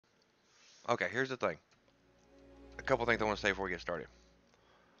Okay, here's the thing. A couple things I want to say before we get started.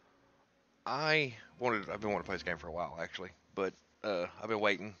 I've been wanting to play this game for a while actually, but I've been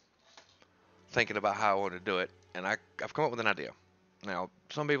waiting, thinking about how I want to do it, and I've come up with an idea. Now,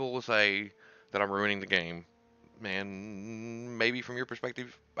 some people will say that I'm ruining the game. Man, maybe from your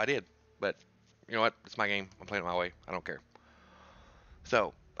perspective, I did, but you know what? It's my game. I'm playing it my way. I don't care.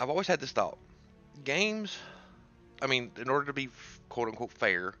 So I've always had this thought: games. I mean, in order to be quote unquote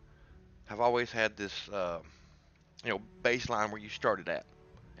fair, have always had this baseline where you started at.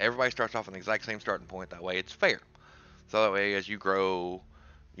 Everybody starts off on the exact same starting point. That way, it's fair. So that way, as you grow,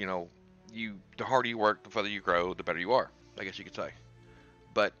 you know, the harder you work, the further you grow, the better you are. I guess you could say.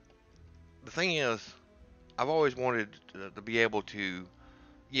 But the thing is, I've always wanted to be able to,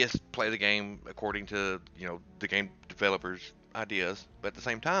 yes, play the game according to the game developers' ideas, but at the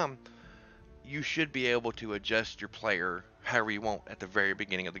same time, you should be able to adjust your player however you want at the very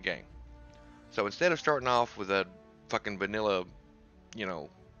beginning of the game. So instead of starting off with a fucking vanilla, you know,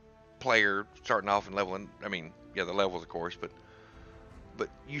 player starting off and leveling, I mean, yeah, the levels of course, but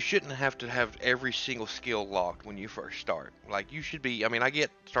you shouldn't have to have every single skill locked when you first start. Like you should be. I mean, I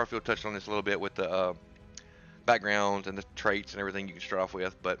get Starfield touched on this a little bit with the backgrounds and the traits and everything you can start off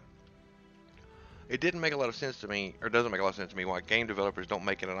with, but it didn't make a lot of sense to me, or doesn't make a lot of sense to me, why game developers don't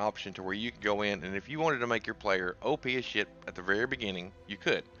make it an option to where you could go in and if you wanted to make your player OP as shit at the very beginning, you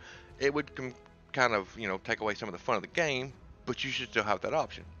could. It would kind of take away some of the fun of the game, but you should still have that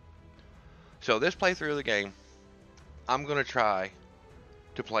option. So this playthrough of the game, I'm gonna try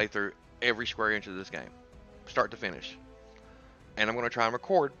to play through every square inch of this game, start to finish, and I'm gonna try and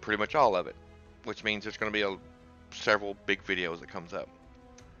record pretty much all of it, which means there's gonna be several big videos that comes up.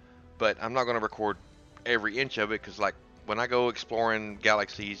 But I'm not gonna record every inch of it because like when I go exploring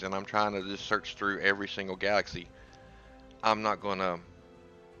galaxies and I'm trying to just search through every single galaxy, I'm not gonna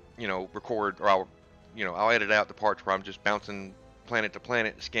record, or I'll edit out the parts where I'm just bouncing planet to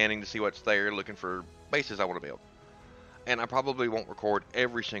planet, scanning to see what's there, looking for bases I want to build. And I probably won't record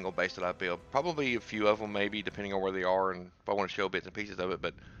every single base that I build. Probably a few of them, maybe, depending on where they are, and if I want to show bits and pieces of it.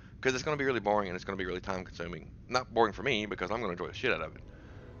 But because it's going to be really boring and it's going to be really time consuming. Not boring for me because I'm going to enjoy the shit out of it.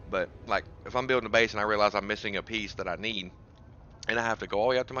 But like, if I'm building a base and I realize I'm missing a piece that I need, and I have to go all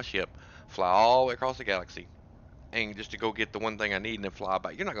the way up to my ship, fly all the way across the galaxy, and just to go get the one thing I need and then fly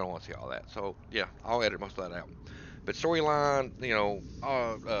back, you're not going to want to see all that. So yeah, I'll edit most of that out. But storyline,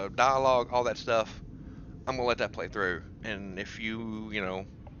 dialogue, all that stuff, I'm gonna let that play through. And if you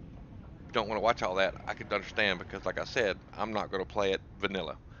don't want to watch all that, I could understand because, like I said, I'm not gonna play it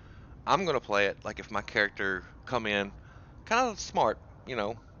vanilla. I'm gonna play it like if my character come in kind of smart,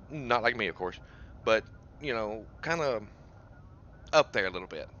 not like me, of course, but kind of up there a little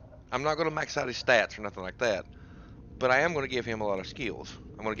bit. I'm not gonna max out his stats or nothing like that, but I am gonna give him a lot of skills.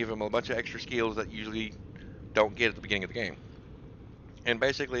 I'm gonna give him a bunch of extra skills that you usually don't get at the beginning of the game. And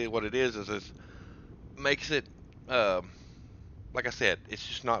basically, what it is makes it, uh, like I said, it's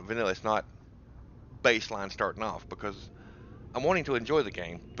just not vanilla. It's not baseline starting off because I'm wanting to enjoy the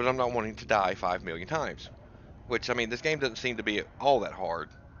game, but I'm not wanting to die 5 million times. Which, I mean, this game doesn't seem to be all that hard.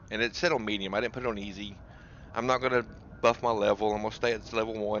 And it's set on medium. I didn't put it on easy. I'm not going to buff my level. I'm going to stay at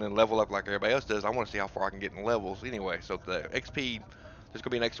level 1 and level up like everybody else does. I want to see how far I can get in levels anyway. So the XP, there's going to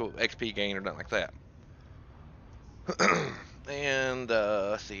be an actual XP gain or nothing like that. And,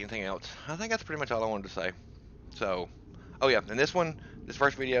 let's see, anything else? I think that's pretty much all I wanted to say. So, oh yeah, and this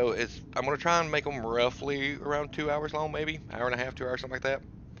first video is, I'm going to try and make them roughly around 2 hours long, maybe. Hour and a half, 2 hours, something like that.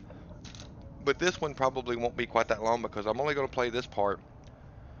 But this one probably won't be quite that long because I'm only going to play this part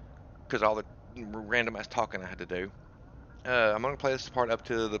because all the random ass talking I had to do. I'm going to play this part up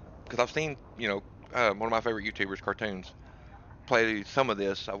to because I've seen, one of my favorite YouTubers, Cartoons, play some of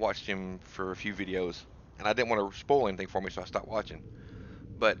this. I watched him for a few videos and I didn't want to spoil anything for me, so I stopped watching.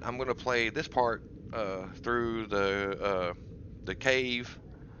 But I'm going to play this part through the cave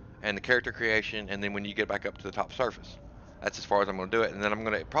and the character creation, and then when you get back up to the top surface. That's as far as I'm going to do it, and then I'm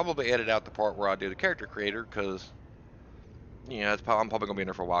going to probably edit out the part where I do the character creator because I'm probably going to be in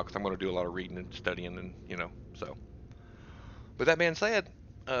there for a while because I'm going to do a lot of reading and studying, and so. With that being said,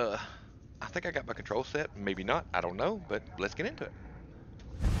 uh, I think I got my control set. Maybe not. I don't know, but let's get into it.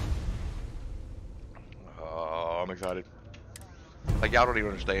 Oh, I'm excited. Like y'all don't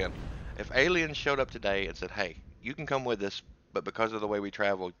even understand. If aliens showed up today and said, "Hey, you can come with us, but because of the way we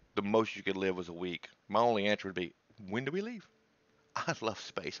travel, the most you could live was a week," my only answer would be, "When do we leave?" I love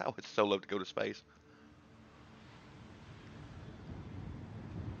space. I would so love to go to space.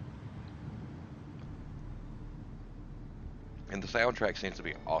 And the soundtrack seems to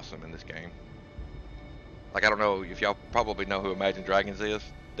be awesome in this game. Like I don't know if y'all probably know who Imagine Dragons is.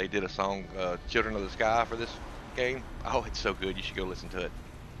 they did a song, "Children of the Sky" for this game. Oh, it's so good. You should go listen to it.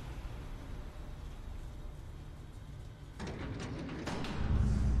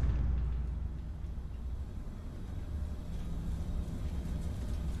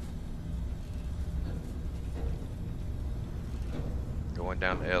 Going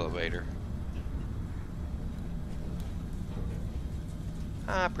down the elevator.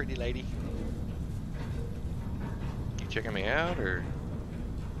 Hi, pretty lady. You checking me out, or?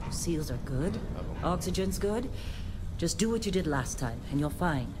 Seals are good. Uh-oh. Oxygen's good. Just do what you did last time, and you're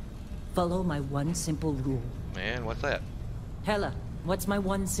fine. Follow my one simple rule. Man, what's that? Hella, what's my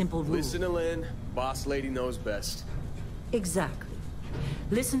one simple rule? Listen to Lynn. Boss lady knows best. Exactly.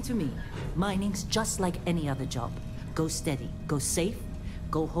 Listen to me. Mining's just like any other job. Go steady, go safe,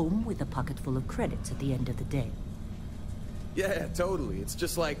 go home with a pocket full of credits at the end of the day. Yeah, totally. It's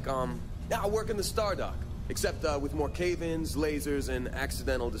just like, I work in the Stardock. Except, with more cave-ins, lasers, and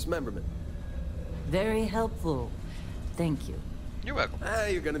accidental dismemberment. Very helpful. Thank you. You're welcome.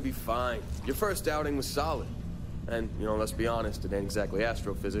 You're gonna be fine. Your first outing was solid. And, you know, let's be honest, it ain't exactly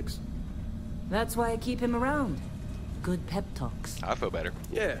astrophysics. That's why I keep him around. Good pep talks. I feel better.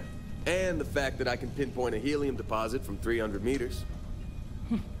 Yeah. And the fact that I can pinpoint a helium deposit from 300 meters.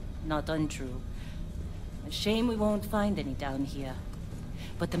 Not untrue. A shame we won't find any down here.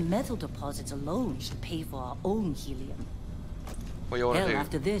 But the metal deposits alone should pay for our own helium. What do you want to Hell, do?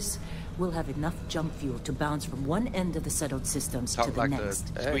 after this, we'll have enough jump fuel to bounce from one end of the settled systems Talk to the like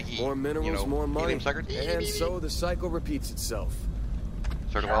next. the squeaky, More minerals, you know, more money. helium sucker. And so the cycle repeats itself.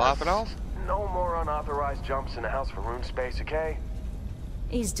 Circle off and all? No more unauthorized jumps in the house for room space, okay?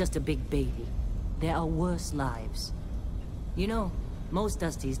 He's just a big baby. There are worse lives. You know, most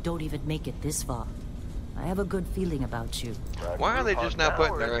Dusties don't even make it this far. I have a good feeling about you. Why are they just now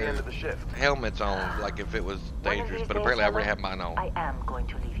putting At the their end of the shift. helmets on like if it was dangerous? But apparently I already have mine on. I am going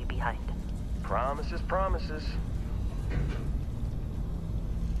to leave you behind. Promises, promises.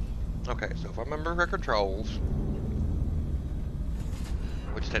 Okay, so if I remember her controls,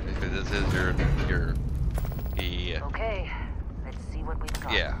 which technically this is your yeah. Okay, let's see what we've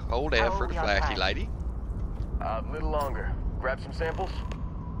got. Yeah, hold F for the How are we on flashy time? lady. A little longer. Grab some samples.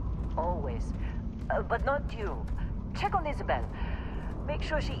 Always. But not you. Check on Isabel. Make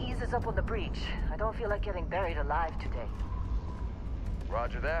sure she eases up on the breach. I don't feel like getting buried alive today.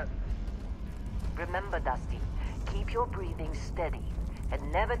 Roger that. Remember, Dusty, keep your breathing steady.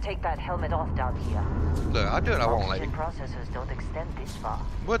 And never take that helmet off down here. Look, I'll do what I want, lady. Oxygen processors don't extend this far.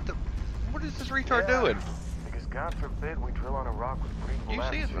 What is this retard Yeah, doing? Because God forbid we drill on a rock with breathable You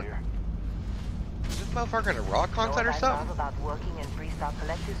see it, atmosphere. Is this motherfucker in a rock concert or Know what I something? love about working in freestyle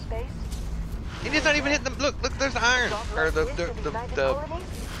collective space? And he's not even hitting them. Look, there's the iron. Or the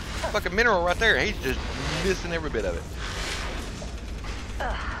fucking mineral right there. He's just missing every bit of it.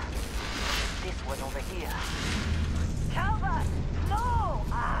 This one over here. Calvert! No!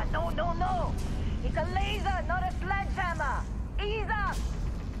 No. It's a laser, not a sledgehammer. Ease up!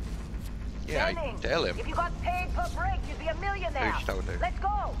 Yeah, I Jennings, tell him. If you got paid per break, you'd be a millionaire. Who's she talking to? Let's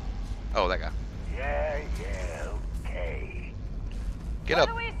go! Oh, that guy. Yeah, okay. Get What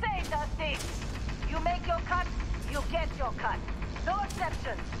up. do we say, Dusty? You make your cut, you get your cut. No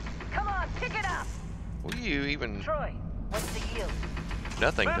exceptions. Come on, pick it up. Will you even... Troy, what's the yield?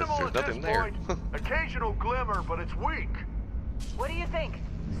 Nothing, because Minimal there's at nothing this there. point. Occasional glimmer, but it's weak. What do you think?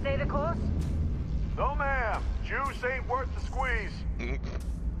 Stay the course? No, ma'am. Juice ain't worth the squeeze.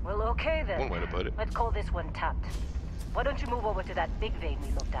 Well, okay then. One way to put it. Let's call this one tapped. Why don't you move over to that big vein we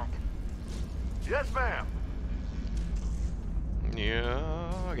looked at? Yes, ma'am. Yeah,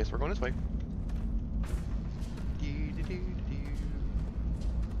 I guess we're going this way.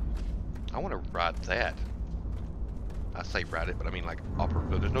 I want to ride that. I say ride it, but I mean like upper.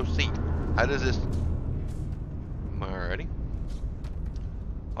 No, there's no seat. How does this? Alrighty.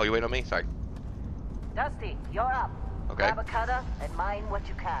 Oh, you wait on me? Sorry. Dusty, you're up. Okay. Grab a cutter and mine what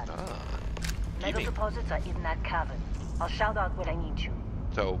you can. Metal Easy. deposits are in that cavern. I'll shout out when I need you.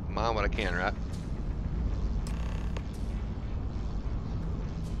 So mine what I can, right?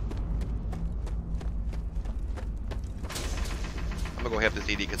 I'm gonna go help this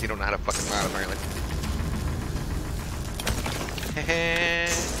ED because he don't know how to fucking ride apparently.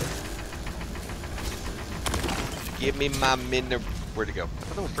 Give me my mineral. Where'd it go? I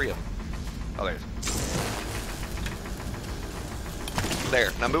thought there was 3 of them. Oh, there it is.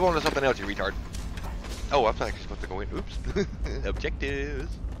 There. Now move on to something else, you retard. Oh, I'm not actually supposed to go in. Oops.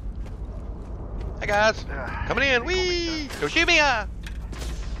 Objectives. Hey guys. Coming in. Whee! Go shoot me!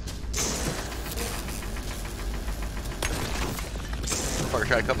 Fucker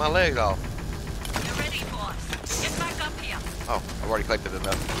tried to cut my legs off. You're ready, boss. Get back up here. Oh. I've already collected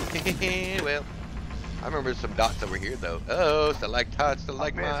enough. Well, I remember some dots over here though. Oh, stalactites, I'm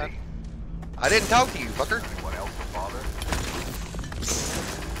stalagmite. busy. I didn't talk to you, fucker. Anyone else to bother?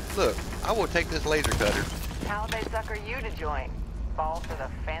 Look, I will take this laser cutter. How'd they sucker you to join? Fall for the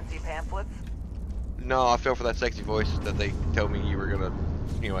fancy pamphlets? No, I fell for that sexy voice that they told me you were gonna.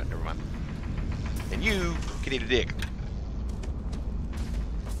 You know what? Never mind. And you can eat a dick.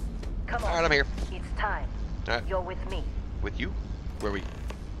 Come All on. right, I'm here. It's time. All right, You're with me. with you. Where are we?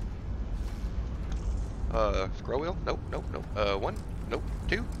 Scroll wheel? Nope, nope, nope. One? Nope.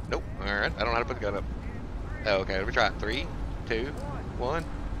 Two? Nope. All right. I don't know how to put the gun up. Oh, okay. Let me try it. 3, 2, 1.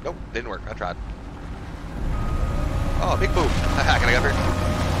 Nope. Didn't work. I tried. Oh, big boom. Haha, can I get up here?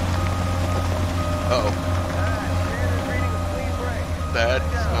 Uh-oh. Standard reading of clean break.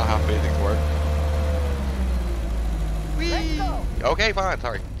 That's not how physics work. Let's Whee! go. Okay, fine.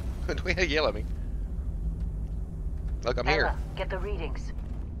 Sorry. Don't yell at me. Look, I'm here. Ella, get the readings.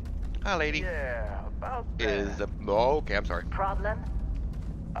 Hi, lady. Yeah, about that. Oh, okay, I'm sorry. Problem?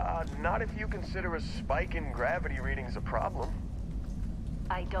 Not if you consider a spike in gravity readings a problem.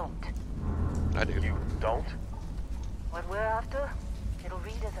 I don't. I do. You don't? What we're after? It'll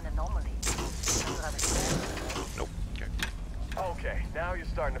read as an anomaly. That's what I was saying. Nope. Okay. Okay, now you're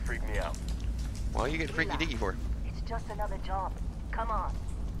starting to freak me out. Why are you getting freaky diggy for? It's just another job. Come on.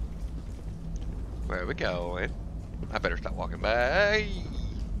 Where are we going? I better stop walking by.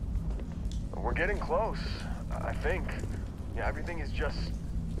 We're getting close, I think. Yeah, everything is just...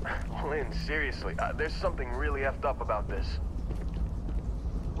 Lynn, seriously, there's something really effed up about this.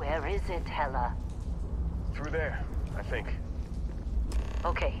 Where is it, Hella? Through there, I think.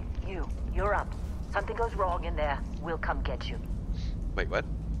 Okay, you're up. Something goes wrong in there, we'll come get you. Wait, what?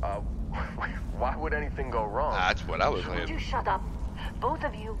 Why would anything go wrong? That's what I was Would you saying. shut up? Both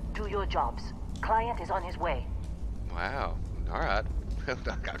of you do your jobs. Client is on his way. Wow. All right.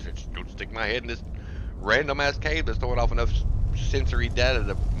 Gosh, just don't stick my head in this random ass cave that's throwing off enough sensory data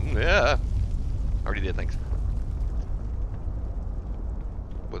to. Yeah. Already did things.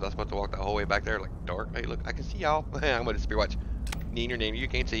 Was I supposed to walk the whole way back there like dark? Hey, look, I can see y'all. I'm gonna spear watch. Need your name. You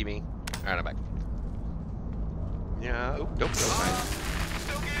can't see me. All right, I'm back. Yeah. Oh, nope.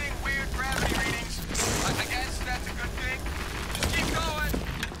 Still getting weird gravity readings. I guess that's a good thing. Just keep going.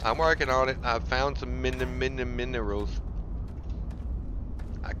 I'm working on it. I found some minerals.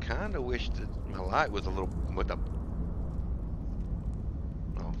 I kind of wish that my light was a little with the.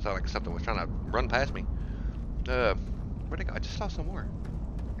 Oh, it sounded like something was trying to run past me. Where'd it go? I just saw some more.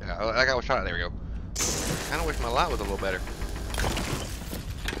 Yeah, like I was trying. There we go. Kind of wish my light was a little better.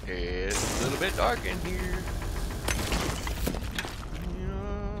 It's a little bit dark in here.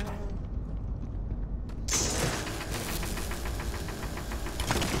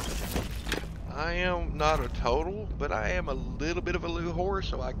 I am not a total, but I am a little bit of a loot whore,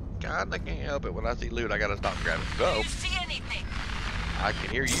 so I kinda can't help it. When I see loot, I gotta stop and grab it. So, See anything? I can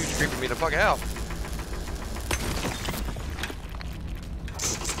hear you screaming me the fuck out.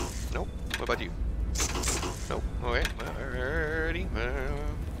 Nope. What about you? Nope. Okay. Alrighty.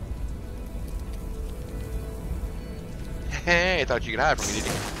 Hey, I thought you could hide from me, did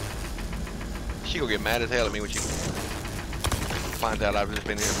you? She gonna get mad as hell at me when she finds out I've just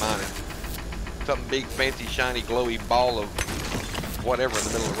been here mining. Something big, fancy, shiny, glowy ball of whatever in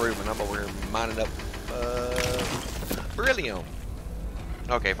the middle of the room, and I'm over here mining up beryllium.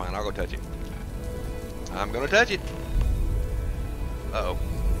 Okay, fine, I'll go touch it. I'm gonna touch it. Uh-oh.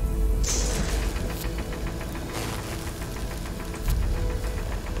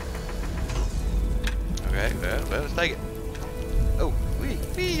 Okay, well, let's take it. Oh, wee,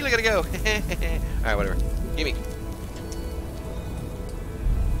 look at it go. Alright, whatever. Gimme.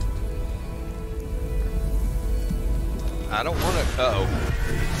 I don't want to. Uh-oh.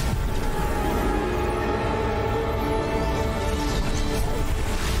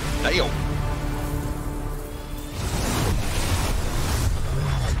 Damn.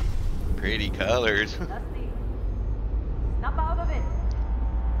 Pretty colors. Dusty. Snap out of it.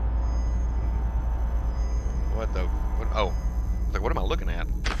 What the? What, oh. Like, what am I looking at?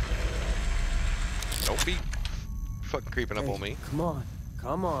 Don't be fucking creeping up Hey, on me. Come on.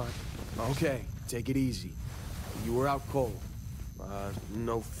 Come on. Okay, take it easy. You were out cold.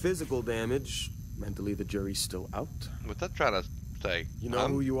 No physical damage. Mentally, the jury's still out. What's that trying to say? You know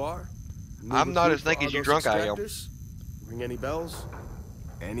who you are? I'm not as Moving naked as you for drunk I am. extractors? Ring any bells?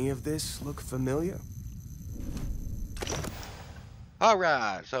 Any of this look familiar?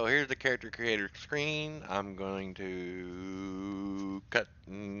 Alright, so here's the character creator screen. I'm going to cut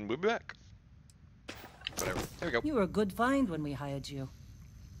and we'll be back. Whatever. There we go. You were a good find when we hired you.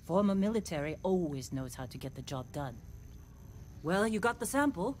 Former military always knows how to get the job done. Well, you got the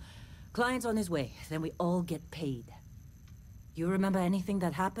sample. Client's on his way. Then we all get paid. You remember anything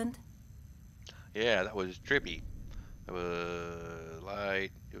that happened? Yeah, that was trippy. It was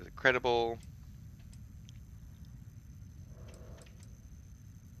light. It was incredible.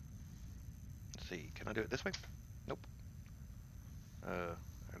 Let's see. Can I do it this way? Nope. I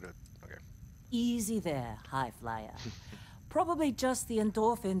do it. Okay. Easy there, high flyer. Probably just the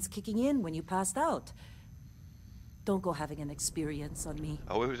endorphins kicking in when you passed out. Don't go having an experience on me.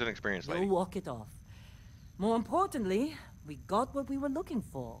 Oh, it was an experience, You'll lady. walk it off. More importantly, we got what we were looking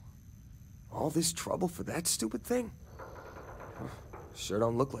for. All this trouble for that stupid thing? Sure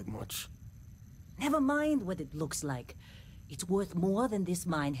don't look like much. Never mind what it looks like. It's worth more than this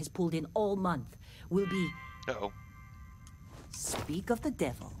mine has pulled in all month. We'll be... Uh-oh. Speak of the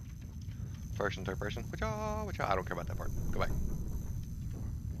devil. First and third person. Which I don't care about that part. Go back.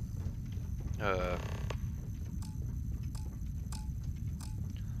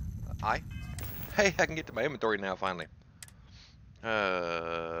 Hey, I can get to my inventory now, finally.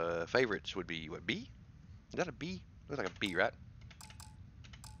 Favorites would be, what, B? Is that a B? Looks like a B, right?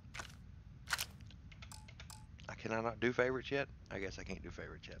 Can I not do favorites yet? I guess I can't do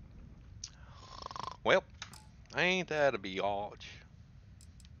favorites yet. Well, ain't that a biatch?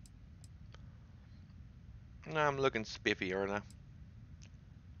 I'm looking spiffy, aren't I?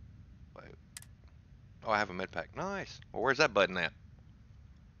 Wait. Oh, I have a med pack. Nice. Well, where's that button at?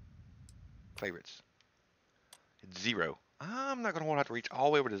 Favorites. It's 0. I'm not gonna want to have to reach all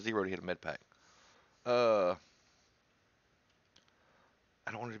the way over to 0 to hit a med pack. I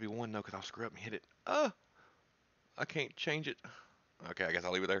don't want it to be 1 though, because I'll screw up and hit it. I can't change it. Okay, I guess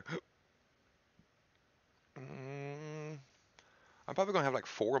I'll leave it there. I'm probably gonna have like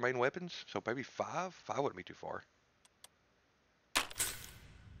 4 main weapons, so maybe 5. 5 wouldn't be too far.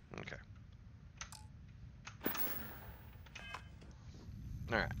 Okay.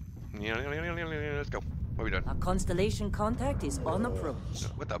 All right. Let's go. What are we doing? Our constellation contact is on approach.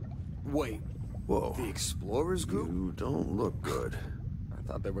 What the? Wait. Whoa. The Explorers group? You don't look good. I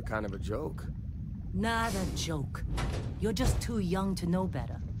thought they were kind of a joke. Not a joke. You're just too young to know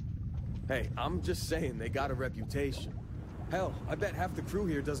better. Hey, I'm just saying they got a reputation. Hell, I bet half the crew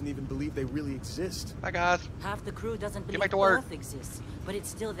here doesn't even believe they really exist. Hi guys. Half the crew doesn't believe back to work. Earth exists, but it's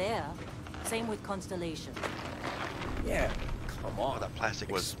still there. Same with Constellation. Yeah, come on. Oh, that plastic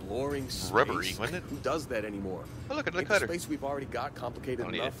was Exploring space. rubbery, wasn't it? Who does that anymore? Oh, look at the Ain't the cutter. space we've already got complicated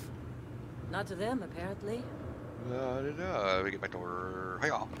Don't need enough. Not to them, apparently. Let me get back to work. Hey,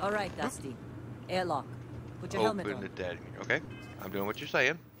 y'all. All right, Dusty. Airlock. Put your helmet Open on. the dead. Okay. I'm doing what you're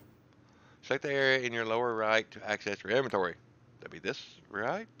saying. Select the area in your lower right to access your inventory. That'd be this,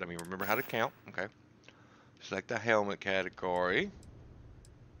 right? Let me remember how to count. Okay. Select the helmet category.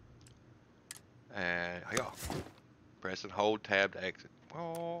 And hey, y'all. Press and hold tab to exit.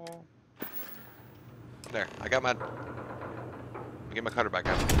 Oh. There. I got my. Get my cutter back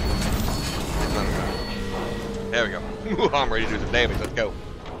out. There we go. I'm ready to do some damage. Let's go.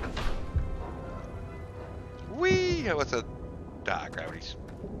 Whee! What's a gravities?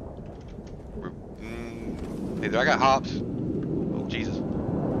 Hey, I got hops. Oh Jesus!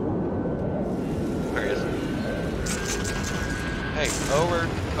 There he is. Hey, over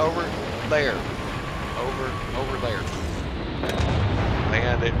there, over there.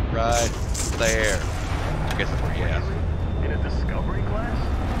 Land it right there. I guess that's where he is. In a discovery class?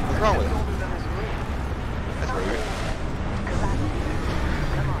 What's wrong with it? Older than his room. That's rude.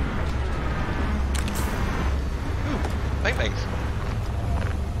 Ooh, bang bangs.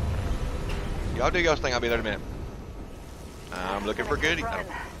 Y'all do y'all's thing. I'll be there in a minute. I'm looking for goodies. Run.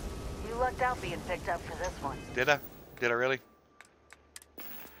 You lucked out being picked up for this one. Did I? Did I really?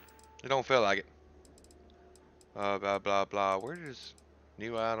 It don't feel like it. Blah, blah, blah. Where is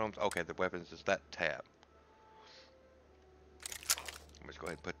new items? Okay, the weapons is that tab. I'm just go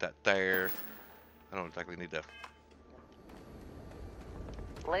ahead and put that there. I don't exactly need to.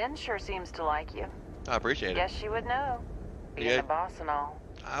 Lynn sure seems to like you. I appreciate it. Guess she would know. Being Yeah. the boss and all.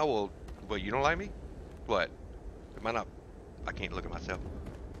 I will. Well, you don't like me? What? Am I not? I can't look at myself.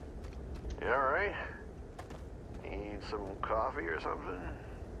 You alright? Need some coffee or something?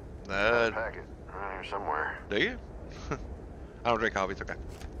 Pack it around here somewhere. Do you? I don't drink coffee. It's okay.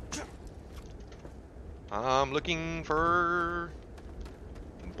 I'm looking for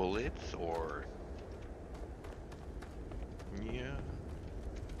bullets or yeah.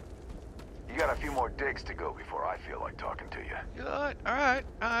 You got a few more digs to go before I feel like talking to you. All right.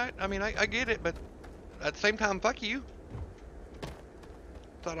 I mean, I get it, but at the same time, fuck you.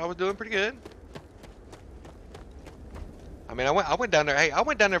 Thought I was doing pretty good. I mean, I went down there. Hey, I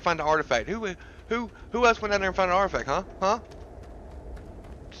went down there to find the artifact. Who else went down there and found an artifact? Huh?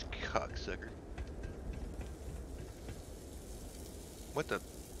 Cocksucker. What the? Did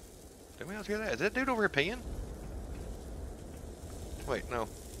anyone else hear that? Is that dude over here peeing? Wait, no.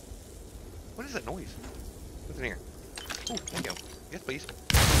 What is that noise? What's in here? Ooh, thank you. Yes, please.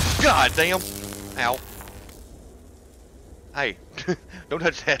 God damn! Ow. Hey, don't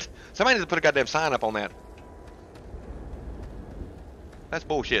touch that. Somebody needs to put a goddamn sign up on that. That's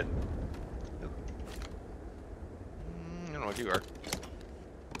bullshit. I don't know what you are.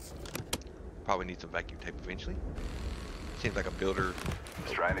 Probably need some vacuum tape eventually. Seems like a builder.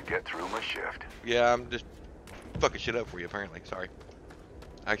 Just trying to get through my shift. Yeah, I'm just fucking shit up for you, apparently. Sorry.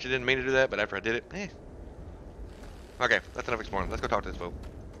 I actually didn't mean to do that, but after I did it, eh. Okay, that's enough exploring. Let's go talk to this fool.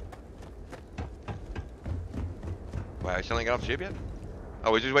 Wow, he still ain't got off the ship yet?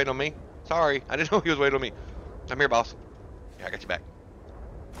 Oh, he's just waiting on me? Sorry, I didn't know he was waiting on me. I'm here, boss. Yeah, I got you back.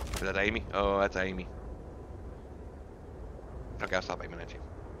 Is that Amy? Oh, that's Amy. Okay, I'll stop aiming at you.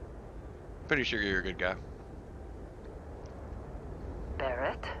 Pretty sure you're a good guy.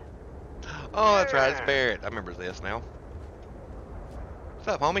 Barrett? Oh, that's right, it's Barrett. I remember this now. What's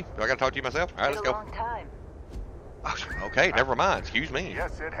up, homie? Do I gotta talk to you myself? Alright, let's Been a go. long time. Oh, okay, never mind. Excuse me.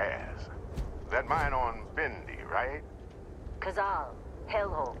 Yes, it has. That mine on Bendy, right? Kazal,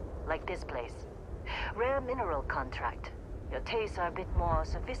 hellhole, like this place. Rare mineral contract. Your tastes are a bit more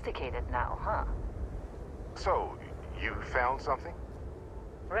sophisticated now, huh? So, you found something?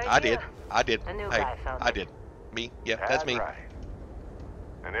 Right I here. did. I did. A new Hey, guy found I it. did. Me? Yeah, that's me. Right.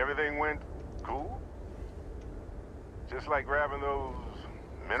 And everything went cool? Just like grabbing those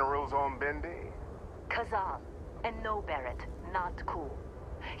minerals on Bendy? Kazal. And no, Barrett, not cool.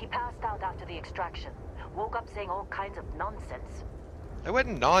 He passed out after the extraction. Woke up saying all kinds of nonsense. It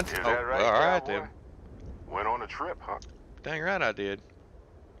wasn't nonsense. Is Oh, that right, well, alright cowboy? then. Went on a trip, huh? Dang right I did.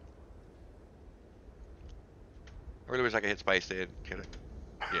 I really wish I could hit space then. Get it?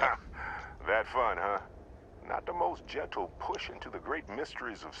 Yeah. That fun, huh? Not the most gentle push into the great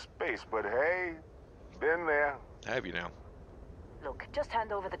mysteries of space, but hey, been there. Have you now? Look, just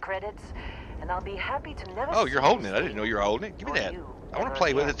hand over the credits, and I'll be happy to never Oh, see you're you holding it. I didn't sleep know you were holding it. Give me or that. you I want ever to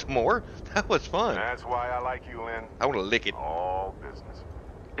play with again. it some more. That was fun. That's why I like you, Lynn. I want to lick it. All business.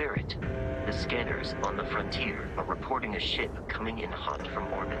 Barrett, the scanners on the frontier are reporting a ship coming in hot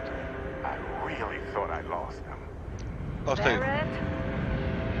from orbit. I really thought I lost them. Oh, dude. Barrett?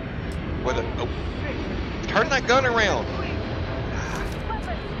 What the? Oh. Turn that gun around. Weapons!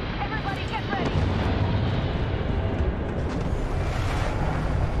 Everybody get ready!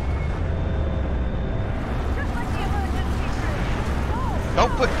 Just like the emergency drill. Go!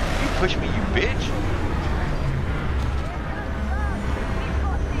 Don't put. You push me, you bitch.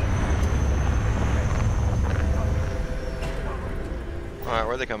 Alright,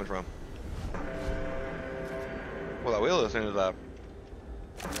 where are they coming from? Well, I will as soon as I.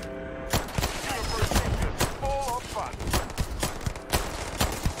 Full of fun.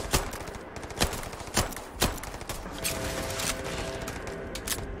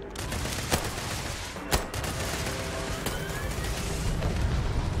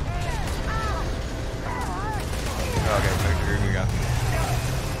 Okay, here we go.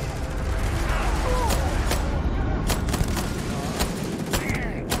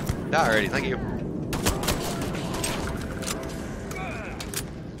 Die already, thank you.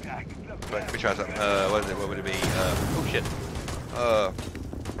 Wait, let me try something. What is it? What would it be? Oh shit.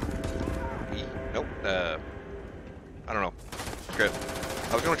 Nope. I don't know. Screw it.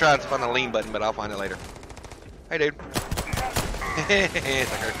 I was gonna try to find the lean button, but I'll find it later. Hey, dude.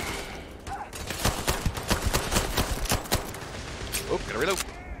 Sucker. Oh, gotta reload.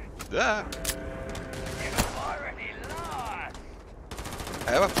 Ah.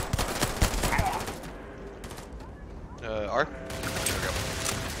 Have a. R. There we go.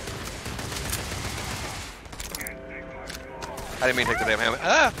 I didn't mean to take the damn helmet.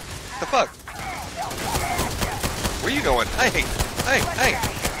 Ah! The fuck? Where you going? Hey! Hey! Hey!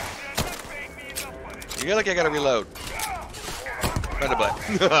 You got like I gotta reload. Right in the butt.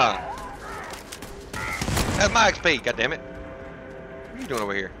 That's my XP, goddammit. What are you doing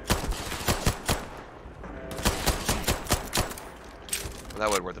over here? Well, that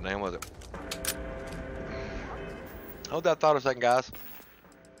wasn't worth the name, was it? Hold that thought a second, guys.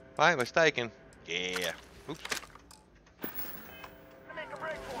 If I ain't mistaken. Yeah. Oops.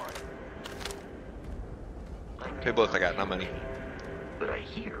 Two bullets I got, no money. But I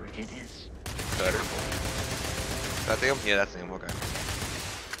hear it is Cutter. That them? Yeah, that's them. Okay.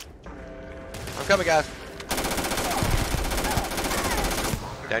 I'm coming, guys.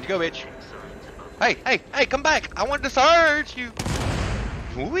 Down you go, bitch. Hey, hey, hey, come back! I wanted to search you.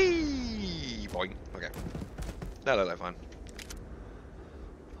 Whee! Boing. Okay. That looked like fun.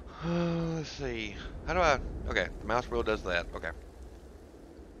 see. How do I... Okay, the mouse wheel does that. Okay.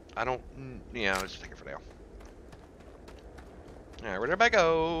 I don't... Yeah, let's just take it for now. Alright, where'd everybody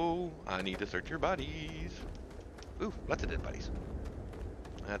go? I need to search your bodies. Ooh, lots of dead bodies.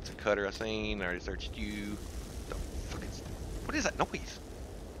 That's a cutter I seen. I already searched you. The fuck is... What is that noise?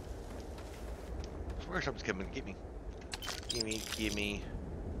 I swear something's coming to get me. Gimme, gimme.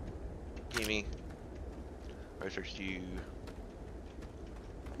 Gimme. I searched you.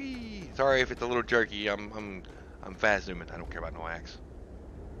 Whee. Sorry if it's a little jerky. I'm fast zooming. I don't care about no axe.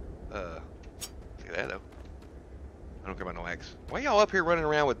 See that though. I don't care about no axe. Why y'all up here running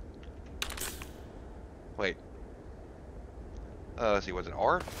around with... Wait. Let's see, was it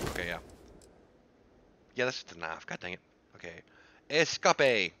R? Okay, yeah. Yeah, that's just a knife. God dang it. Okay.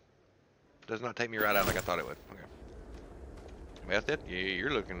 Escape! Does not take me right out like I thought it would. Okay. That's it? Yeah,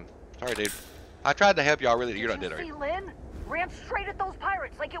 you're looking... Sorry, dude. I tried to help y'all, really. You're not dead, Did you right? see Lynn? Ran straight at those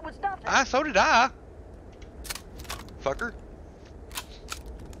pirates like it was nothing. So did I. Fucker.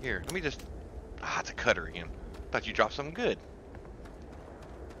 Here, let me just... Ah, it's a cutter again. Thought you dropped something good.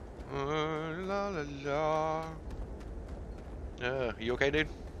 La la la. You okay, dude?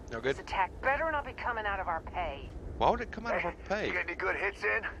 You all good? This attack better not be coming out of our pay. Why would it come out of our pay? You get any good hits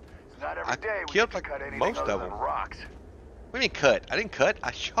in? It's not every I day we killed, get to like, cut anything most other of than them. rocks. What do you mean cut? I didn't cut.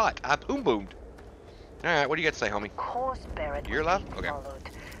 I shot. I boom boomed. Alright, what do you got to say, homie? Course Barrett You're was alive? being Okay. followed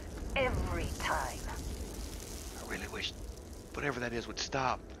every time. I really wish whatever that is would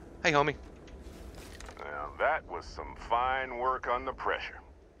stop. Hey, homie. Now, that was some fine work under pressure.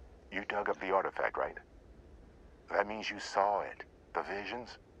 You dug up the artifact, right? That means you saw it. The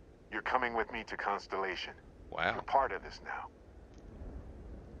visions? You're coming with me to Constellation. Wow. You're part of this now.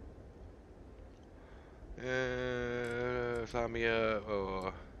 Sign me up.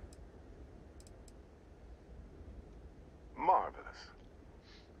 Oh. Marvelous.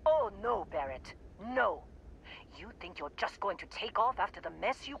 Oh no, Barrett. No. You think you're just going to take off after the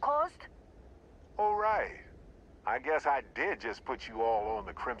mess you caused? All right. I guess I did just put you all on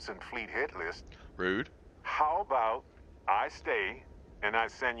the Crimson Fleet hit list. Rude. How about I stay and I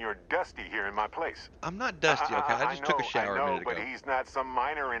send your Dusty here in my place? I'm not dusty, okay? I just took a shower a minute but ago. he's not some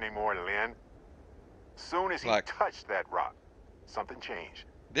miner anymore, Lynn. Soon as he Like- touched that rock, something changed.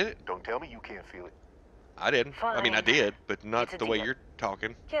 Did it? Don't tell me you can't feel it. I didn't. I mean, I Fine. did, but not It's a the way deal. you're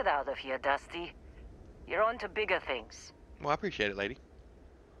talking. Get out of here, Dusty. You're on to bigger things. Well, I appreciate it, lady.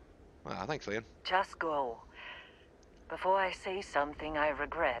 Wow, thanks, Lynn. Just go. Before I say something I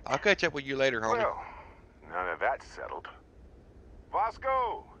regret. I'll catch up with you later, homie. Well, now that that's settled.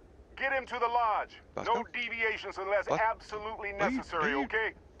 Vasco, get him to the lodge. Vasco? No deviations unless What? absolutely Are you- necessary, are you-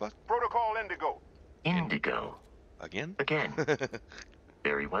 okay? Vas- Protocol Indigo. Indigo. Again? Again.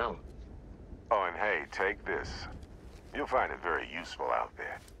 Very well. Oh, and hey, take this. You'll find it very useful out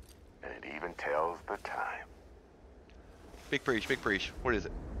there. And it even tells the time. Big preach, big preach. What is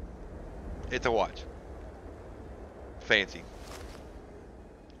it? It's a watch. Fancy.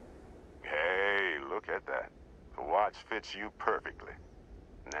 Hey, look at that. The watch fits you perfectly.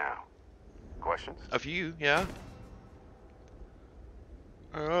 Now, questions? A few, yeah.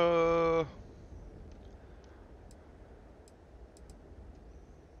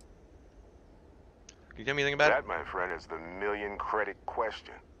 Can you tell me anything about That, my friend, is the million credit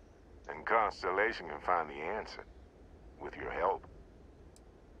question. And Constellation can find the answer. With your help.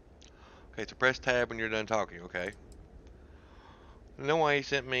 it? Okay, so press tab when you're done talking, okay. No why he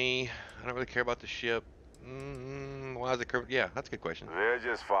sent me. I don't really care about the ship. Why is it curved? Yeah, that's a good question. They're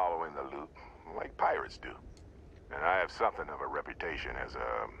just following the loot, like pirates do. And I have something of a reputation as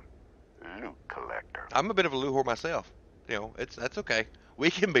a loot collector. I'm a bit of a loot whore myself. You know, that's okay.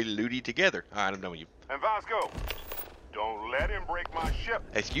 We can be looty together. All right, I'm done with you. And Vasco, don't let him break my ship.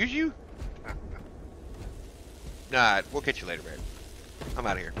 Excuse you? Alright, we'll catch you later, Barrett. I'm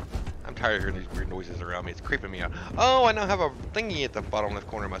out of here. I'm tired of hearing these weird noises around me. It's creeping me out. Oh, I now have a thingy at the bottom left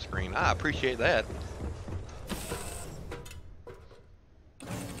corner of my screen. I appreciate that.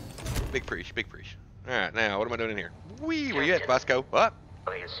 Big preach, big preach. Alright, now, what am I doing in here? Wee, where you at, Vasco? What?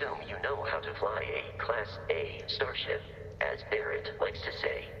 I assume you know how to fly a Class A starship. As Barrett likes to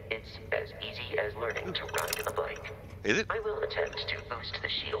say, it's as easy as learning to ride a bike. Is it? I will attempt to boost the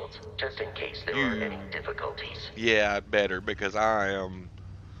shields, just in case there are any difficulties. Yeah, better, because I am...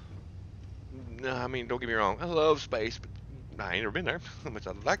 No, I mean, don't get me wrong. I love space, but I ain't never been there. How much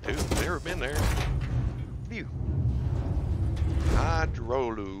I'd like to. Never been there. Phew.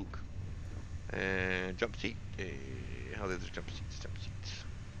 Hydroluke. And jump seat. Oh, there's jump seats, jump seats.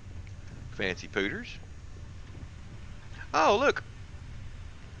 Fancy pooters. Oh, look.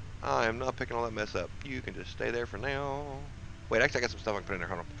 I am not picking all that mess up. You can just stay there for now. Wait, actually, I got some stuff I can put in there.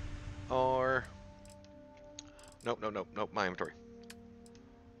 Hold on. are... Nope, nope, nope, nope, my inventory.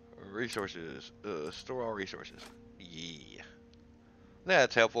 Resources. Store all resources. Yeah.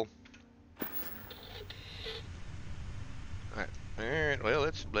 That's helpful. Alright. Alright, well,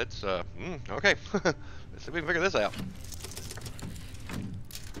 let's, okay. Let's see if we can figure this out.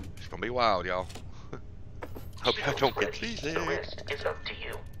 It's gonna be wild, y'all. Hope y'all don't get seasick. The rest is up to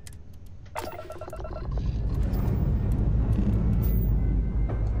you.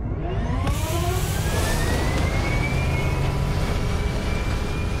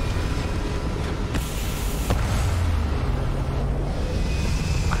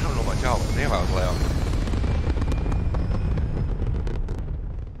 I don't know about y'all, but damn, I was loud.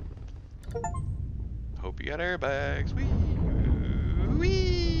 Hope you got airbags. Whee!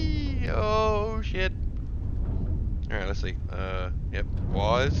 Whee! Oh, shit. Alright, let's see. Yep,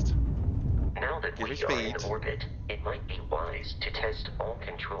 paused. Now that Give me we are in speed. orbit, it might be wise to test all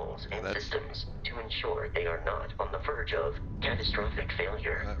controls and That's- systems to ensure they are not on the verge of catastrophic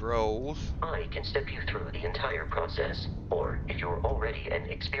failure. That rolls. I can step you through the entire process, or if you're already an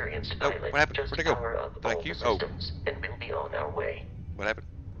experienced Oh, pilot, what happened? just Where'd it go? power up Did I all queue? the Oh. systems, and we'll be on our way. What happened?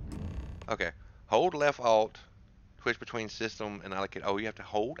 Okay. Hold left alt. Switch between system and allocate. Oh, you have to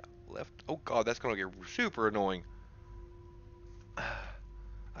hold left. Oh god, that's gonna get super annoying.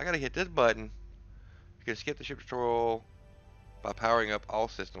 I gotta hit this button. You can skip the ship tutorial by powering up all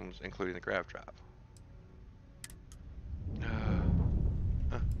systems, including the grav drive.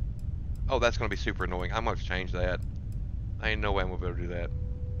 Oh, that's gonna be super annoying. I'm gonna have to change that. I ain't no way I'm gonna be able to do that.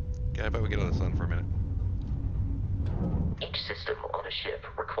 Okay, I bet we get on the sun for a minute. Each system on a ship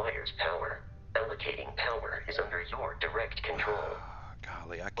requires power. Allocating power is under your direct control.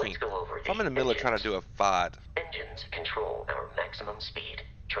 Golly, I Let's can't. go over If I'm in the middle of trying to do a fight. Engines control our maximum speed.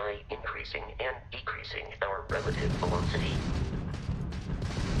 Try increasing and decreasing our relative velocity.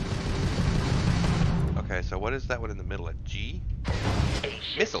 Okay, so what is that one in the middle of? G? A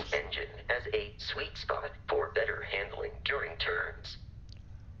ship's Missiles. engine has a sweet spot for better handling during turns.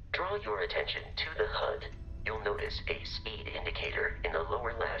 Draw your attention to the HUD. You'll notice a speed indicator in the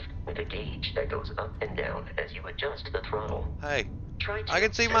lower left with a gauge that goes up and down as you adjust the throttle. Hey, Try to I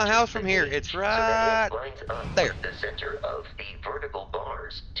can see my center house the from here. gauge It's so that it right lines up there. with the center of the vertical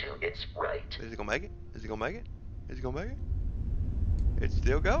bars to its right. Is he gonna make it? Is he gonna make it? Is he gonna make it? It's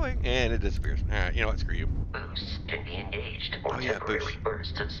still going, and it disappears. Alright, you know what? Screw you. Boosts can be engaged for Oh, yeah, temporary boost.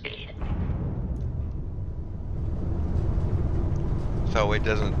 bursts of speed. So it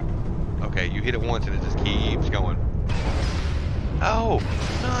doesn't... Okay, you hit it once and it just keeps going. Oh,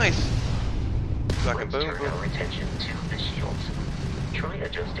 nice! So I can Let's boom, turn boom. our attention to the shields. Try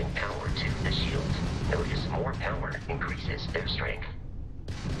adjusting power to the shields. Notice more power increases their strength.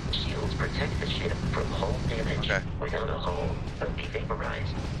 Shields protect the ship from hull damage. Okay. Without a hull, they'll be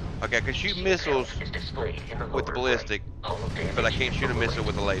vaporized. Okay, I can shoot Shield missiles count is displayed in the with the lower ballistic, right. Hull damage but I can't shoot a on the missile right.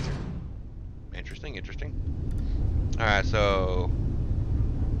 with a laser. Interesting, interesting. Alright, so...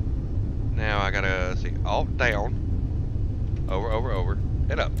 Now I gotta see. Alt down. Over, over, over.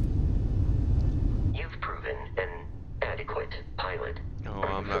 Head up. You've proven an adequate pilot. No, Are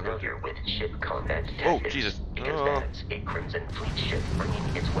I'm you not gonna familiar do with ship combat Oh, tactics? Jesus. Because Oh. that's a Crimson Fleet ship bringing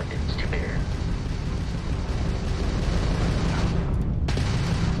its weapons to bear.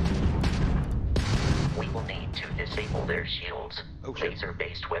 We will need to disable their shields. Oh, shit.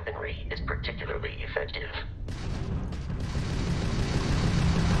 Laser-based weaponry is particularly effective.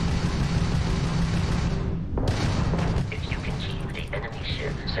 If you can keep the enemy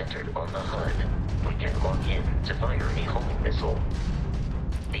ship centered on the HUD, we can lock in to fire a homing missile.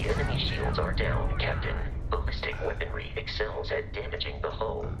 The enemy shields are down, Captain. Ballistic weaponry excels at damaging the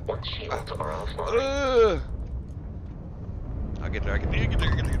hull once shields are offline. I'll get there, I get there, get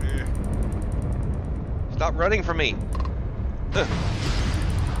there, get there, get there. Stop running from me.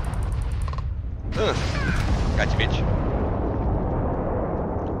 Gotcha, bitch.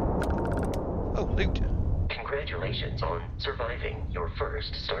 Oh, loot. Congratulations on surviving your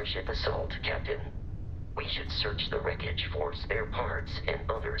first Starship assault, Captain. We should search the wreckage for spare parts and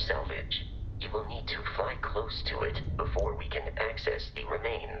other salvage. You will need to fly close to it before we can access the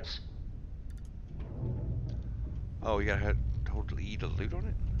remains. Oh, you gotta totally eat a loot on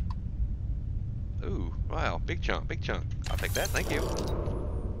it? Ooh, wow, big chunk, big chunk. I'll take that, thank you.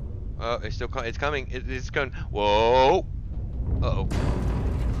 It's still it's coming. It's going. Whoa! Uh-oh.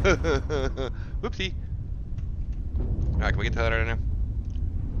 Whoopsie. Alright, can we get to that right now?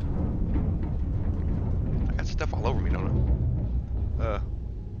 I got stuff all over me, don't I?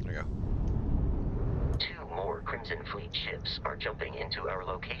 There you go. 2 more Crimson Fleet ships are jumping into our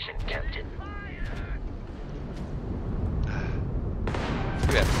location, Captain.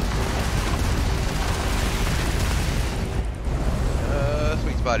 Look at that.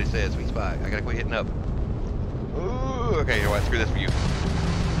 spot, it says. Sweet spot. I gotta quit hitting up. Ooh, okay, you know what? Screw this view.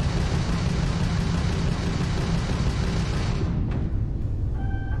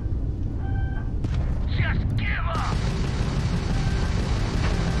 Just give up!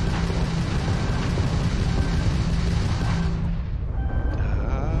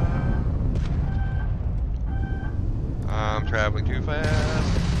 I'm traveling too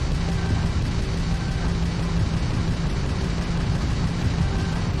fast.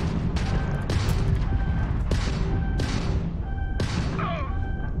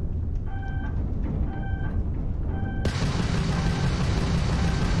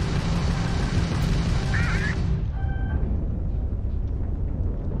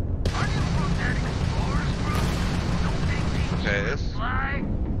 Okay, this.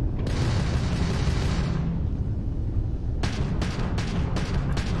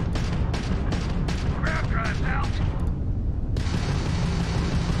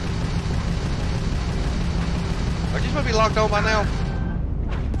 Are you supposed to be locked on by now?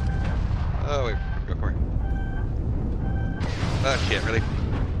 Oh wait, go come here. Oh shit, really?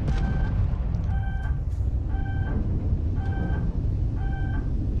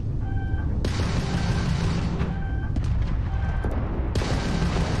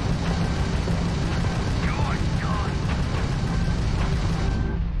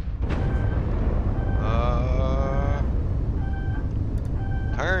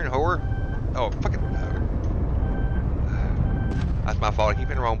 Turn, whore. Oh, fucking. That's my fault. I keep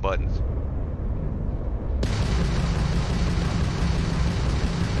hitting the wrong buttons.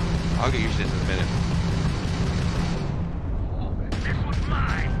 I'll get used to this in a minute. This one's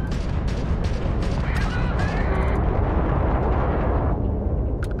mine!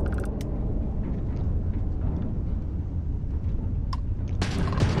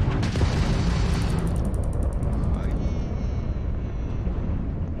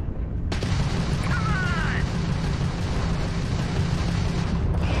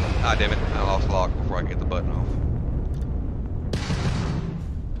 Ah, damn it. I lost lock before I get the button off.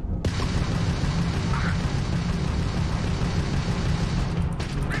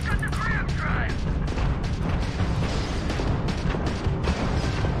 Pick up the grab drive!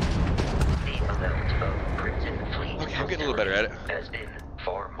 The amount of Crimson Fleet Okay, I'm getting a little better at it. has been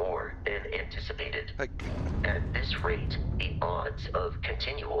far more than anticipated. Like, At this rate, the odds of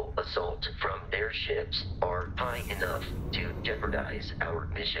continual assault from their ships are high enough to jeopardize our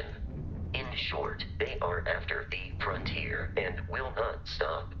mission. In short, they are after the frontier and will not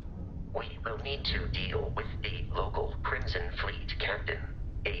stop. We will need to deal with the local Crimson Fleet captain.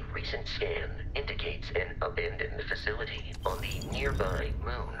 A recent scan indicates an abandoned facility on the nearby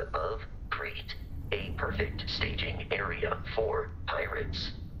moon of Crete, a perfect staging area for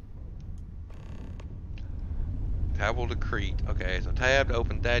pirates. travel to Crete. Okay, so tab to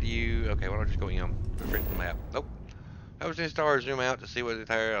open that view. Okay, why don't I just go in? Refresh the map. Nope. I was in stars, zoom out to see what it's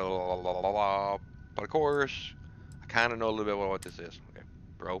there. But of course, I kind of know a little bit about what this is. Okay,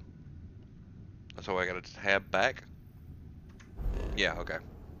 bro. So I gotta tab back. Yeah, okay.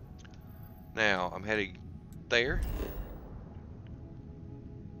 Now I'm heading there.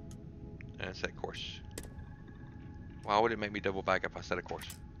 And set course. Why would it make me double back if I set a course?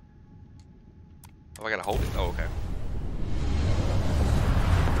 Oh, I gotta hold it. Oh, okay.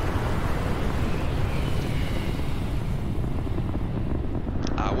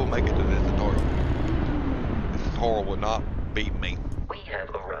 I will make it to this tutorial. This tutorial will not beat me. We have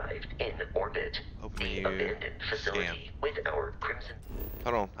arrived in orbit. Open The menu, abandoned facility scan. with our Crimson.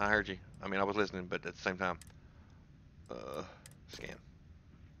 Hold on, I heard you. I mean, I was listening, but at the same time. Scan.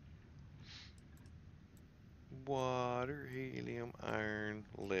 Water, helium, iron,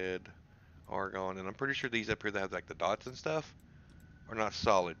 lead, argon, and I'm pretty sure these up here that have like the dots and stuff are not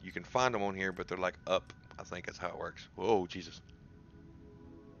solid. You can find them on here, but they're like up. I think that's how it works. Whoa, Jesus.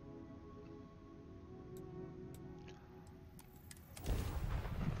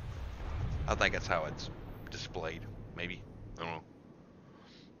 I think that's how it's displayed. Maybe. I don't know.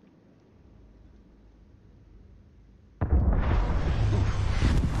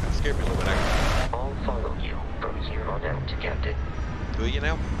 That scared me a little bit, actually. I'll follow you from here on out, Captain. Do you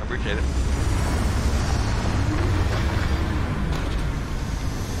now? I appreciate it.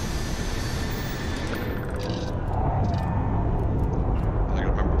 I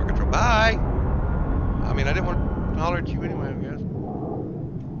gotta remember my control. Bye! I mean, I didn't want to holler at you anyway, I guess.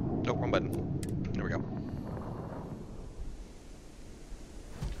 Nope, wrong button. There we go.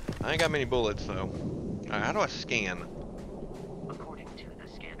 I ain't got many bullets, so. Alright, how do I scan? According to the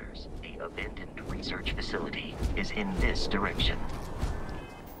scanners, the abandoned research facility is in this direction.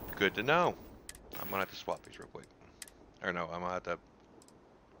 Good to know. I'm gonna have to swap these real quick. Or no, I'm gonna have to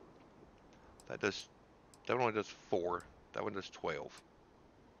That one only does 4. That one does 12.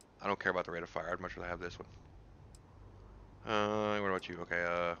 I don't care about the rate of fire. I'd much rather have this one. What about you?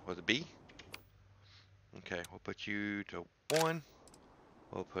 Okay, was it B? Okay, we'll put you to 1.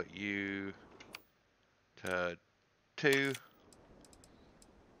 We'll put you to 2.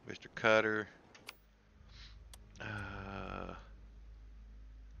 Mr. Cutter.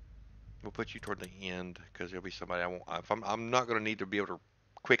 We'll put you toward the end because there'll be somebody I won't. If I'm not gonna need to be able to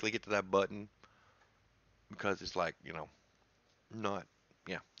quickly get to that button because it's like, you know, not.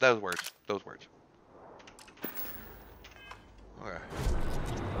 Yeah, those words. Those words. Okay.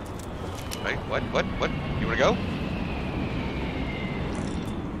 Wait, what? You wanna go?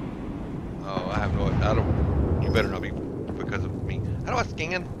 Oh, I have no. I don't. You better not be because of me. How do I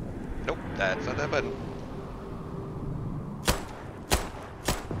scan? Nope, that's not that button.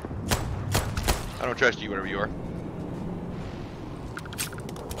 I don't trust you, whatever you are.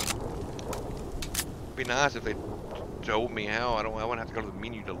 It'd be nice if they told me how. I wouldn't have to go to the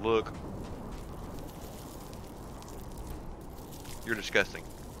menu to look. You're disgusting.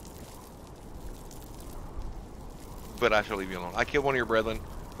 But I shall leave you alone. I killed one of your brethren.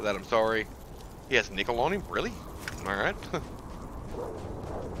 For that, I'm sorry. He has nickel on him? Really? Alright.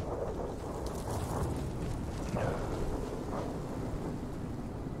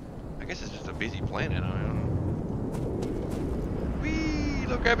 I guess it's just a busy planet. I don't know. Whee!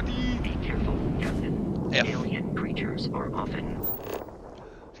 Low gravity! Be careful, Captain. F. Alien creatures are often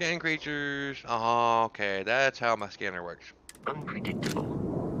Scan creatures. Oh, okay. That's how my scanner works.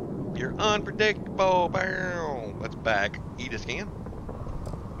 unpredictable. You're unpredictable. Bow. That's back. E to scan.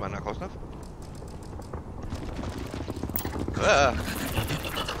 Am I not close enough?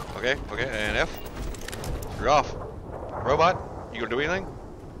 Okay, and F. You're off. Robot, you gonna do anything?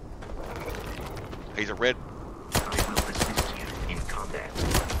 He's a red. I will assist you in combat.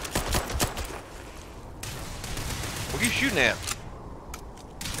 What are you shooting at?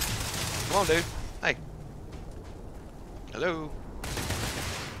 Come on, dude. Hey. Hello.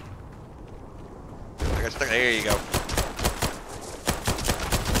 I got stuck. There you go.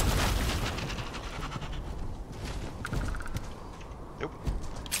 Nope.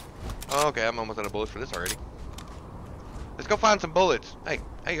 Okay, I'm almost out of bullets for this already. Let's go find some bullets. Hey,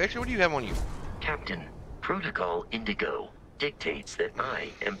 actually, what do you have on you? Captain, Protocol Indigo dictates that I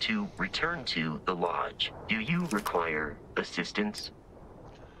am to return to the lodge. Do you require assistance?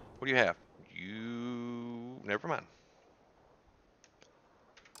 What do you have? You... Never mind.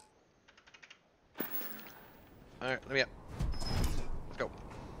 Alright, let me up. Let's go.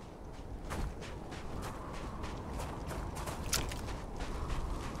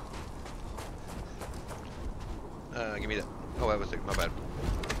 Give me that. Oh, that was it. My bad.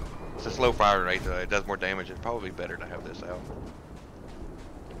 It's a slow fire rate, though. It does more damage. It's probably better to have this out.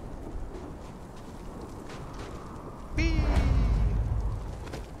 Whee!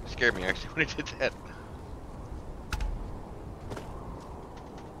 Scared me, actually, when it did that.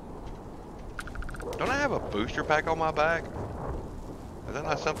 Don't I have a booster pack on my back? Is that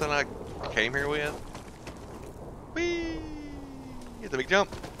not something I came here with? Whee! It's a big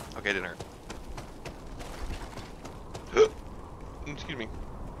jump. Okay, it didn't hurt. Excuse me.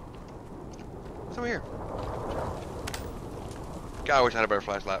 What's over here? God, I wish I had a better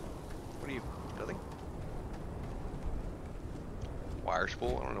flashlight. What are you? Nothing? Wire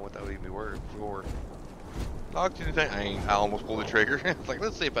spool? I don't know what that would even be worth for. Oxygen tank. I almost pulled the trigger. It's like,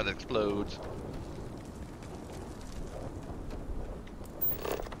 let's see if that explodes.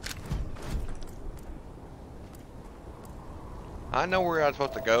 I know where I'm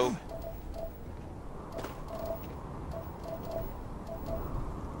supposed to go.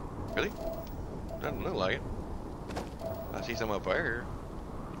 Really? Doesn't look like it. I see some up there.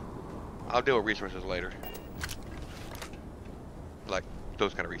 I'll deal with resources later. Like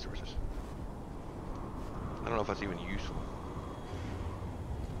those kind of resources. I don't know if that's even useful.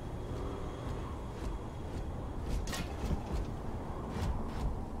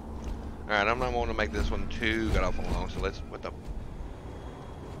 Alright, I'm not wanting to make this one too god awful long, so let's, what the?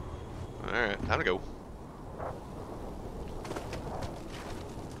 Alright, time to go.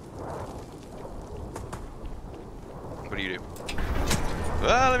 What do you do?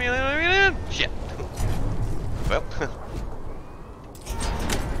 Let me in! Shit! Well.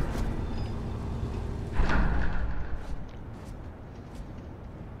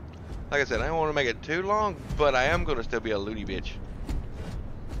 Like I said, I don't want to make it too long, but I am going to still be a loony bitch.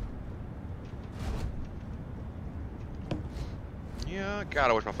 Yeah, God,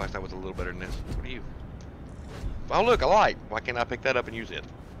 I wish my flashlight was a little better than this. What are you? Oh, look, a light. Why can't I pick that up and use it?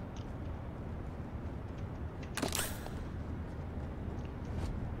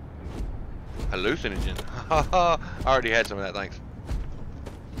 Hallucinogen. I already had some of that, thanks.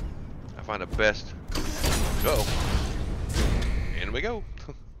 I find the best. Uh-oh. In we go.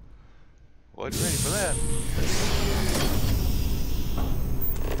 Wasn't ready for that.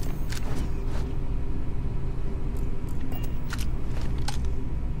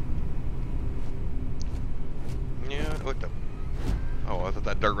 Yeah, what the? Oh, I thought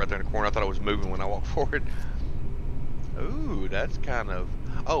that dirt right there in the corner, I thought it was moving when I walked forward. Ooh, that's kind of...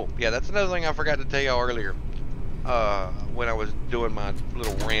 Oh, yeah, that's another thing I forgot to tell y'all earlier. When I was doing my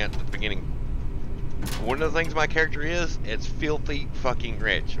little rant at the beginning. One of the things my character is, it's filthy fucking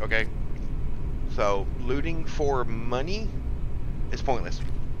rich, okay? So, looting for money is pointless.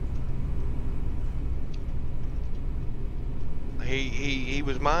 He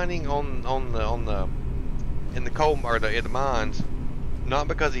was mining in the coal, or in the mines, not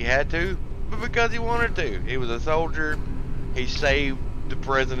because he had to, but because he wanted to. He was a soldier. He saved the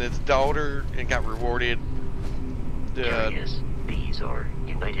president's daughter and got rewarded. Curious. These are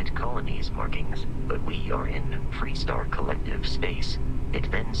United Colonies markings, but we are in Freestar Collective space. It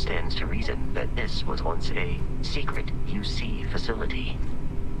then stands to reason that this was once a secret UC facility.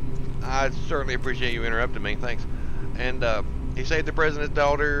 I certainly appreciate you interrupting me, thanks. And he saved the president's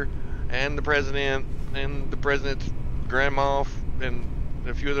daughter, and the president's grandma, and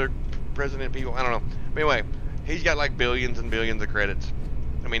a few other president people. I don't know. But anyway, he's got like billions and billions of credits.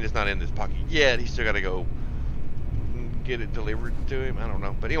 I mean, it's not in his pocket yet. He's still got to go get it delivered to him. I don't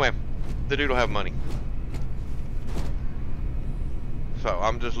know. But anyway, the dude will have money. So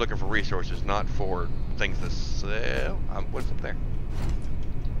I'm just looking for resources, not for things to sell. What's up there?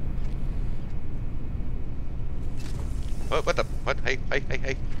 Oh, what the? What? Hey, hey, hey,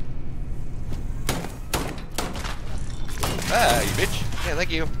 hey. Ah, you bitch. Yeah,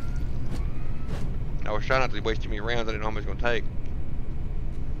 thank you. I was trying not to waste too many rounds. I didn't know how much it was going to take.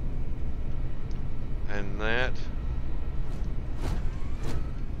 And that.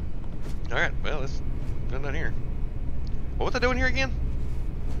 Alright, well, let's go down here. Well, what's I doing here again?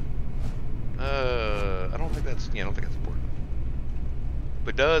 I don't think that's, yeah, I don't think that's important.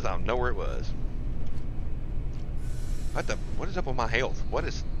 But it does, I'll know where it was. What is up with my health? What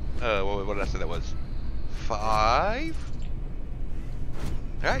is, what did I say that was? 5?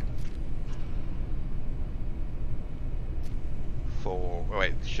 Alright. 4, oh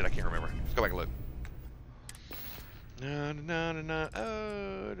wait, shit, I can't remember. Let's go back and look. Na na na na.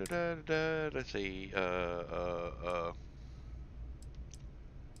 Oh, da, da, da, da. Let's see.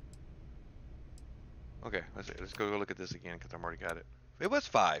 Okay, let's see. Let's go look at this again because I've already got it. It was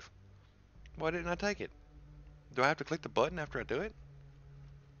 5. Why didn't I take it? Do I have to click the button after I do it?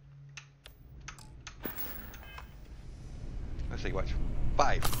 Let's see. Watch.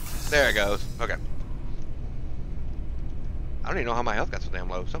 5. There it goes. Okay. I don't even know how my health got so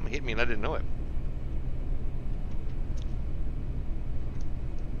damn low. Something hit me and I didn't know it.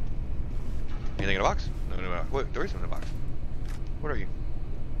 Anything in the box? No. Wait, there is something in the box. What are you?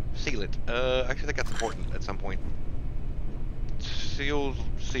 Seal it. Actually, I think that's important at some point. Seals.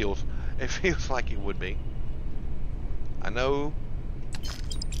 It feels like it would be. I know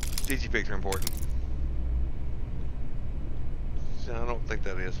CG pics are important. So I don't think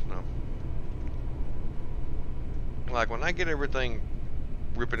that is, no. Like, when I get everything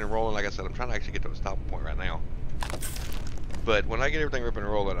ripping and rolling, like I said, I'm trying to actually get to a stop point right now. But when I get everything ripping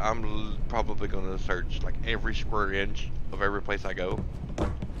and rolling, I'm probably going to search like every square inch of every place I go.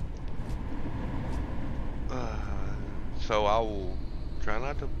 So I will try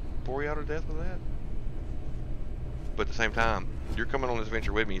not to bore you out to death with that. But at the same time, you're coming on this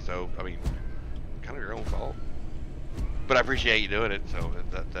venture with me, so, I mean, kind of your own fault. But I appreciate you doing it, so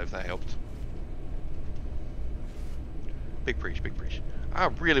that helps. Big preach, big preach. I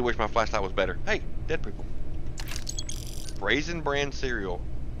really wish my flashlight was better. Hey, dead people. Raisin Bran cereal.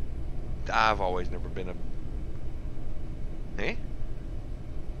 I've always never been a... Eh?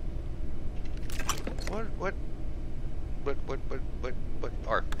 What?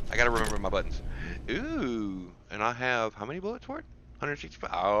 Or, I gotta remember my buttons. Ooh, and I have, how many bullets for it?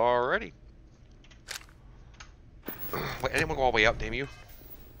 165, already. Wait, I didn't want to go all the way up, damn you.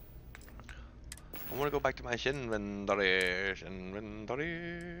 I want to go back to my inventory.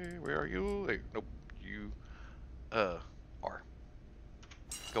 Where are you? Hey, nope, you, R.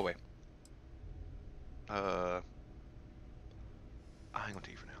 Go away. I ain't gonna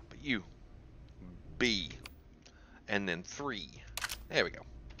tell you for now, but you. B. And then 3. There we go.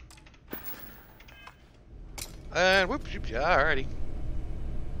 And whoops, alrighty.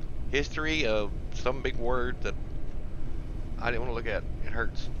 History of some big word that I didn't want to look at. It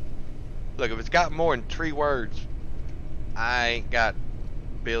hurts. Look, if it's got more than 3 words, I ain't got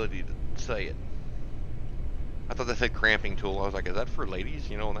ability to say it. I thought that said cramping tool. I was like, is that for ladies?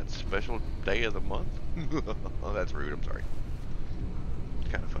 You know, on that special day of the month? Oh, that's rude. I'm sorry.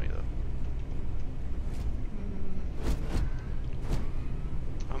 Kind of funny though.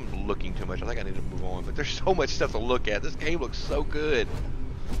 I'm looking too much. I think I need to move on. But there's so much stuff to look at. This game looks so good.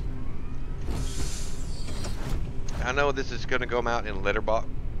 I know this is going to come out in letterbox.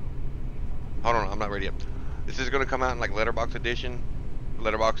 Hold on, I'm not ready yet. This is going to come out in like letterbox edition,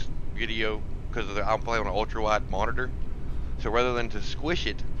 letterbox video, because I'm playing on an ultra wide monitor. So rather than to squish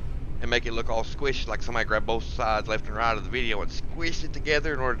it and make it look all squished, like somebody grabbed both sides left and right of the video and squish it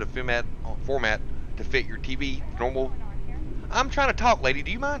together in order to format to fit your TV normal. I'm trying to talk, lady.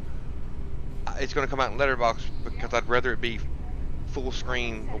 Do you mind? It's going to come out in letterbox because I'd rather it be full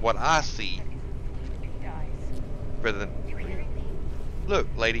screen of what I see rather than. Look,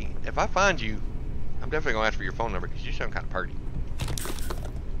 lady, if I find you, I'm definitely going to ask for your phone number because you sound kind of pretty.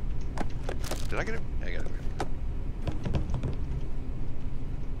 Did I get it? Yeah, I got it.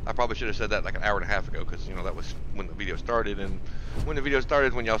 I probably should have said that like an hour and a half ago because, you know, that was when the video started. And when the video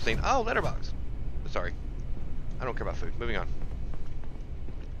started, when y'all seen, oh, letterbox. Sorry. I don't care about food. Moving on.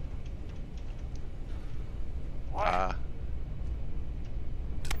 What?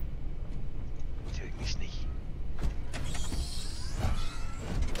 Doing me sneaky.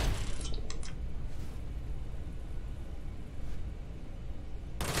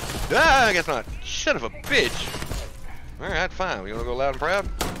 Ah, I guess not. Son of a bitch. Alright, fine. You wanna go loud and proud?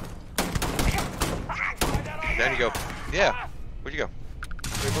 Down you go. Yeah. Where'd you go?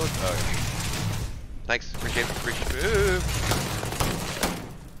 Oh, yeah. Thanks. Appreciate it.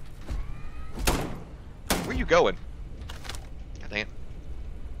 Where you going? God dang it.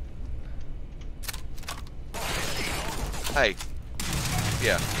 Hey.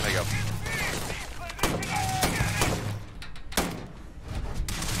 Yeah, there you go.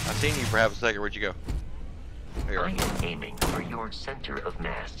 I seen you for half a second. Where'd you go? There you are. I am aiming for your center of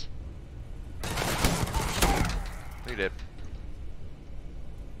mass. You did.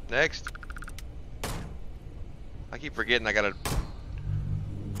 Next. I keep forgetting I gotta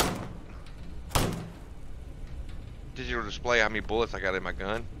digital display how many bullets I got in my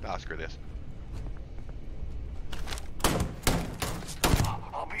gun. Ah, screw this.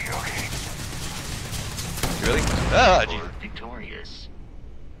 I'll be okay. Really? Ah, You're jeez. victorious.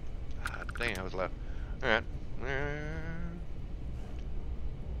 Ah, dang, I was loud. Alright.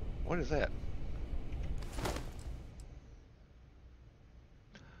 What is that?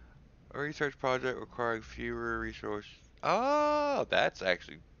 A research project requiring fewer resources. Oh, that's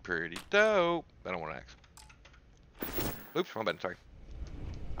actually pretty dope. I don't want to ask. Oops, my bad, sorry.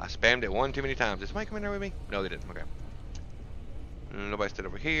 I spammed it one too many times. Did somebody come in there with me? No, they didn't. Okay. Nobody stood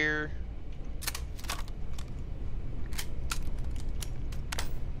over here.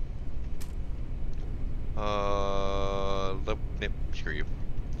 Nope, screw you.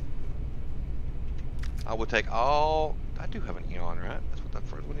 I will take all. I do have an Eon, right? That's what that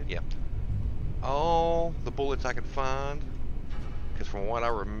first one is. Yeah. All the bullets I can find, because from what I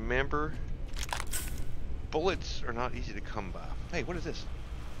remember, bullets are not easy to come by. Hey, what is this?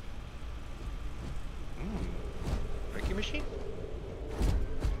 Breaking machine?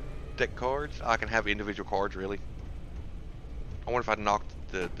 Deck cards? I can have individual cards, really? I wonder if I knocked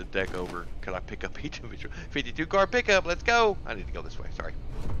the deck over, could I pick up each individual? 52 card pickup, let's go! I need to go this way, sorry.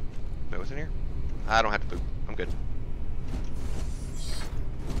 Wait, what's in here? I don't have to poop. I'm good.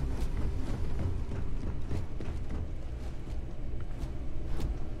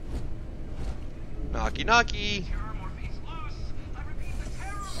 Knocky knocky!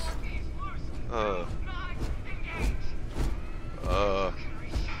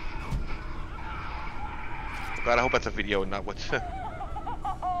 God, I hope that's a video and not what's.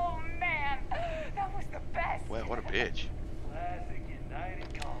 Oh man, that was the best. Well, what a bitch. Classic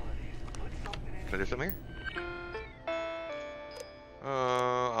United Colonies. Put something in. Can I do something here?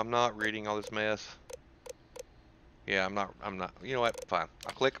 I'm not reading all this mess. Yeah, I'm not. You know what? Fine.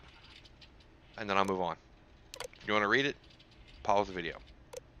 I'll click, and then I'll move on. If you want to read it, pause the video.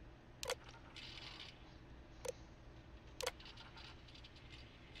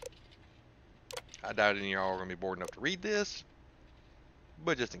 I doubt any of y'all are going to be bored enough to read this,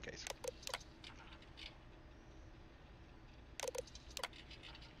 but just in case.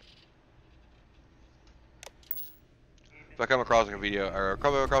 If I come across a video, or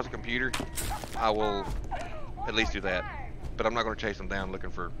come across a computer, I will at least do that. But I'm not going to chase them down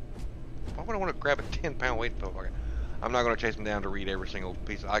looking for... Why would I want to grab a 10-pound weight? Okay. I'm not going to chase them down to read every single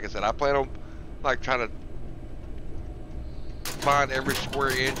piece. Like I said, I plan on like trying to find every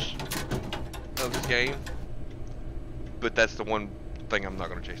square inch of this game, but that's the one thing I'm not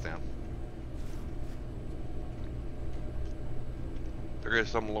going to chase down. There is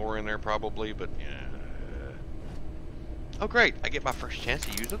some lore in there probably, but yeah. Oh great, I get my first chance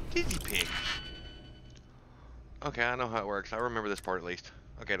to use a dizzy pig. Okay, I know how it works. I remember this part at least.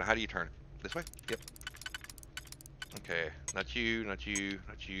 Okay, now how do you turn it? This way? Yep. Okay, not you, not you,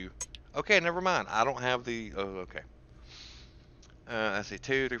 not you. Okay, never mind. I don't have the, oh, okay. I see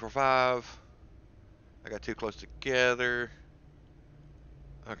 2, 3, 4, 5. I got 2 close together.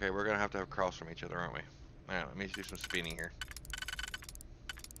 Okay, we're gonna have to have across from each other, aren't we? Alright, let me do some spinning here.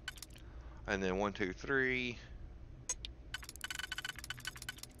 And then 1, 2, 3.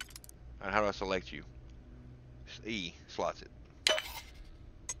 And how do I select you? E slots it.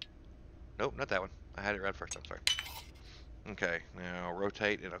 Nope, not that one. I had it right first time, sorry. Okay, now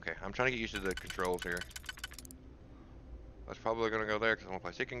rotate it. Okay, I'm trying to get used to the controls here. That's probably gonna go there because I want to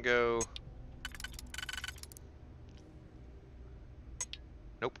place it can go.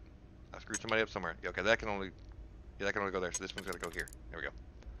 Nope. I screwed somebody up somewhere. Yeah, okay, that can only go there, so this one's gonna go here. There we go.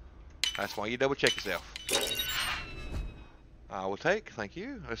 That's why you double check yourself. I will take, thank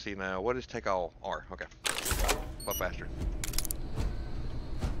you. Let's see now, what is take all? R, okay. What faster?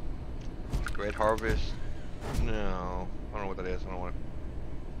 Great harvest. No, I don't know what that is. I don't want it.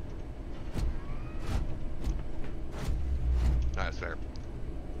 That's fair.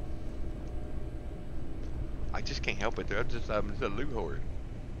 I just can't help it. I'm just a loot horde.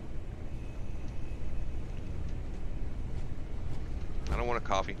 I don't want a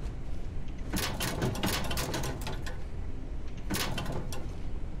coffee.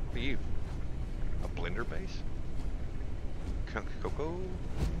 What are you? A blender base? Cocoa?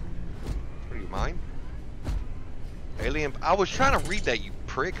 What are you, mine? Alien. I was trying to read that, you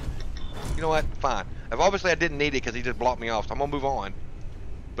prick. You know what? Fine. If obviously I didn't need it because he just blocked me off, so I'm gonna move on.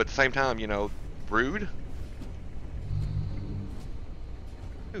 But at the same time, you know, rude.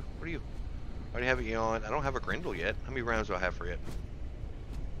 Ooh, what are you? I already have it on. I don't have a Grendel yet. How many rounds do I have for it?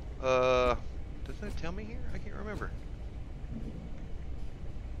 Doesn't it tell me here? I can't remember.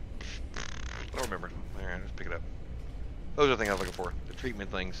 I don't remember. Alright, let's pick it up. Those are the things I was looking for. The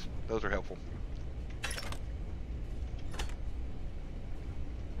treatment things. Those are helpful.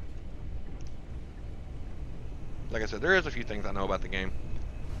 Like I said, there is a few things I know about the game.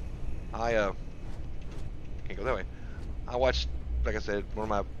 I can't go that way. I watched, like I said, one of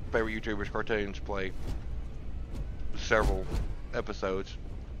my favorite YouTubers, Cartoons, play several episodes.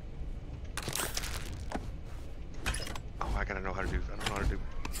 Oh, I gotta know how to do. I don't know how to do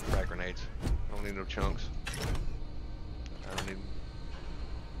frag grenades. I don't need no chunks. I don't need.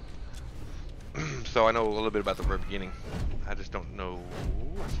 So I know a little bit about the very beginning. I just don't know.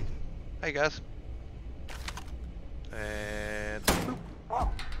 Hey guys. And boop.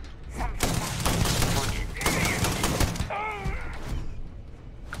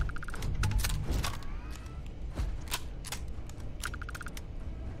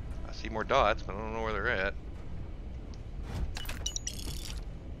 I see more dots, but I don't know where they're at.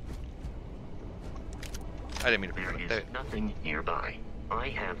 I didn't mean to pick There is nothing nearby. I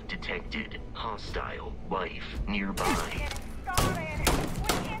have detected hostile life nearby.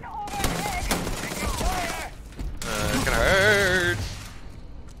 It's gonna hurt.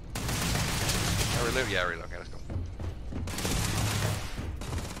 I reload. Yeah, I reload. Okay, let's go.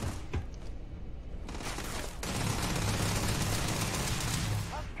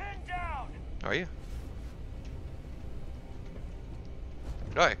 Are you?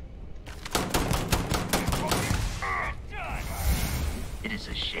 Die. It is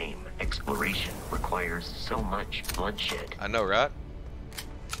a shame exploration requires so much bloodshed. I know, right?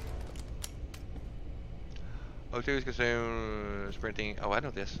 O2 is consumed sprinting. Oh, I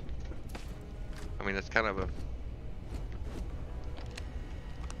know this. I mean, that's kind of a.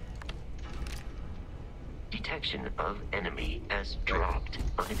 Detection of enemy has dropped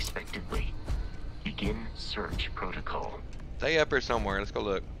unexpectedly. Begin search protocol. Stay up here somewhere. Let's go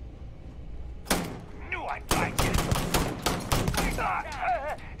look. Knew I'd find you.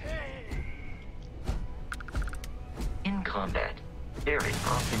 In combat, Barrett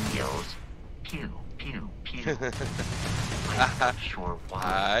often yells, "Pew, pew, pew." I'm not sure why.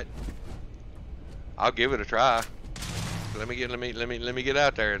 Alright. I'll give it a try. Let me get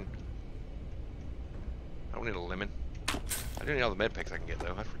out there and. I don't need a lemon. I do need all the med packs I can get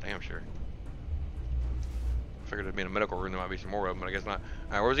though. That's for damn sure. I figured it'd be in a medical room. There might be some more of them, but I guess not.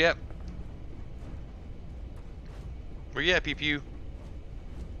 Alright, where's he at? Where you at, Pew Pew?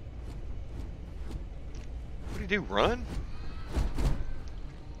 What do you do? Run?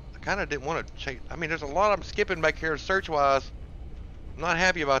 I kind of didn't want to chase. I mean, there's a lot I'm skipping back here search-wise. I'm not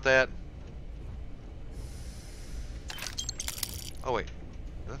happy about that. Oh wait,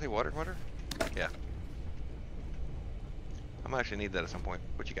 did I say water? Water? Yeah. I might actually need that at some point.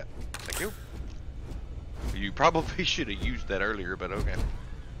 What you got? Thank you. You probably should have used that earlier, but okay.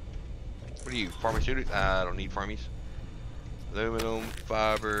 What are you? Pharmaceutics? I don't need pharmies. Aluminum,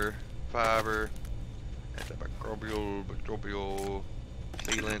 fiber, antimicrobial,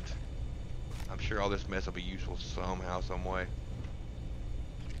 sealant. I'm sure all this mess will be useful somehow, some way.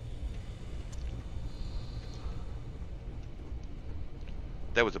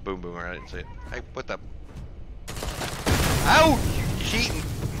 That was a boom boomer. I didn't see it. Hey, what the? Ouch! You cheating!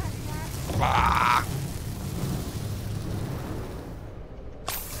 Ah!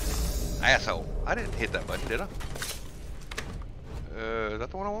 Asshole! I didn't hit that button, did I? Is that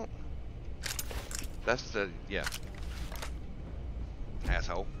the one I want? That's the yeah.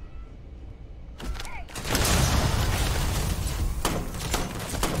 Asshole.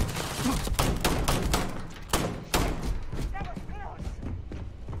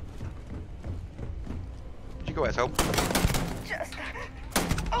 You go, asshole. Just...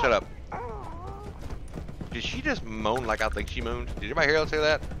 Shut up. Did she just moan like I think she moaned? Did anybody hear her say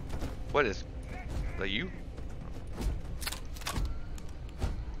that? What is that? You?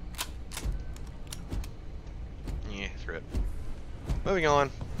 Yeah, screw it. Moving on.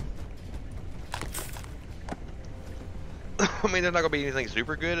 I mean, there's not gonna be anything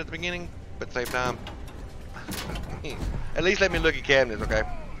super good at the beginning, but at the same time, at least let me look at cabinets, okay?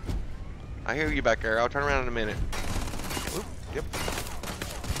 I hear you back there. I'll turn around in a minute. Oop, yep.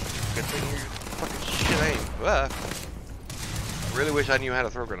 Good thing you fucking shit aim. I really wish I knew how to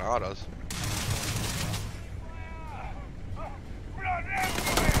throw granadas.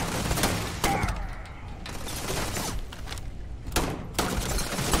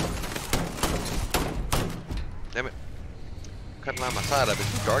 Damn it. Cutting line my side up.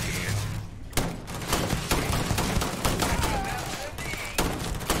 It's too dark in here.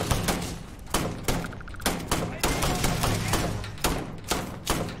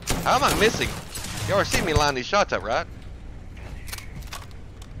 How am I missing? Y'all are seeing me line these shots up, right?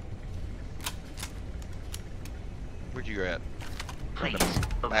 Where'd you go at? Please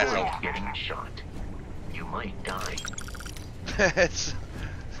avoid Asshole. getting shot. You might die. That's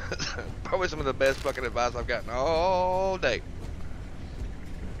probably some of the best fucking advice I've gotten all day.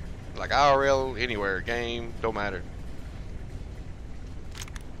 Like IRL, anywhere, game, don't matter.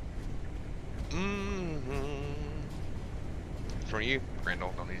 It's from you,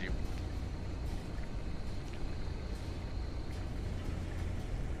 Randall. Don't need you.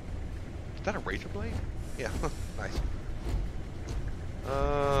 Is that a razor blade? Yeah, nice.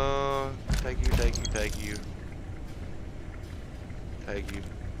 Take you.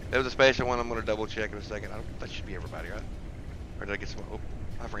 There was a special one I'm gonna double check in a second. That should be everybody, right? Or did I get some? Oh,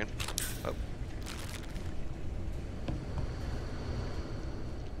 hi friend. Oh.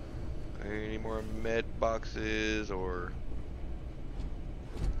 Any more med boxes or?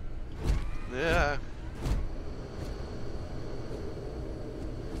 Yeah.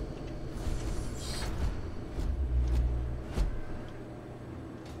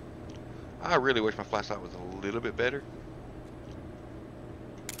 I really wish my flashlight was a little bit better.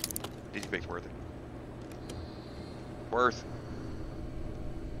 Digipic's worth it. Worth.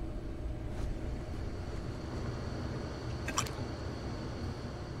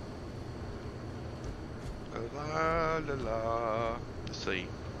 La la la. Let's see.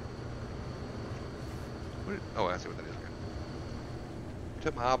 Oh, I see what that is. Okay.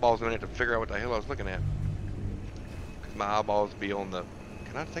 Took my eyeballs a minute to figure out what the hell I was looking at. Cause my eyeballs be on the.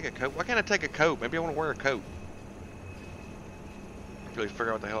 Can I take a coat? Why can't I take a coat? Maybe I want to wear a coat. I really figure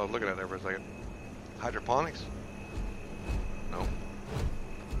out what the hell I was looking at there for a second. Hydroponics? No.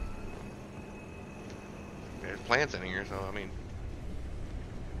 There's plants in here, so I mean.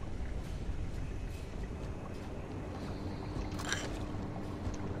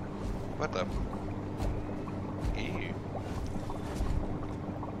 What the? Ew.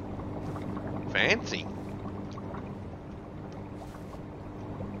 Fancy.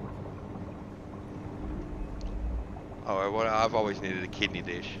 Oh, well, I've always needed a kidney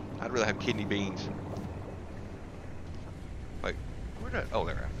dish. I'd rather have kidney beans. Wait, where did I? Oh,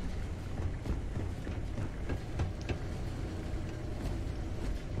 there I am.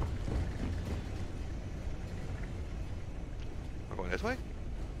 I'm going this way?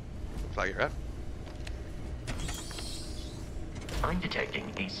 Looks like it, right? I'm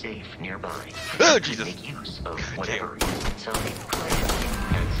detecting a safe nearby. Oh, Jesus! Make use of God whatever damn. is inside.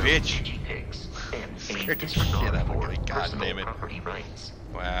 And some Bitch. digipics and a Scared the disregard shit out of me. for God personal damn it. property rights.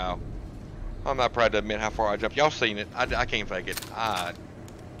 Wow. I'm not proud to admit how far I jumped. Y'all seen it. I can't fake it.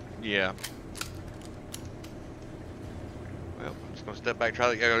 Yeah. Well, I'm just gonna step back,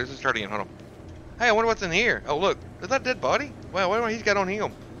 try to. This is starting in. Hold on. Hey, I wonder what's in here. Oh, look. Is that dead body? Wow, what he's got on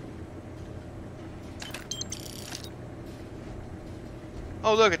him?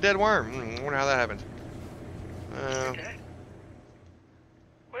 Oh, look, a dead worm. I wonder how that happens. You're dead?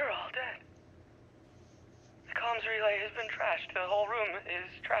 We're all dead. The comms relay has been trashed. The whole room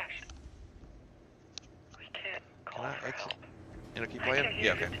is trashed. We can't call Can I for exit? help. And keep I playing? can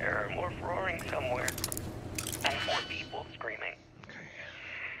Yeah, hear okay. the terror morph roaring somewhere. And more people screaming. Okay.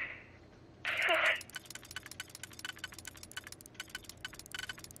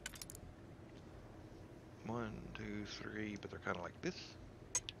 One, two, three, but they're kind of like this.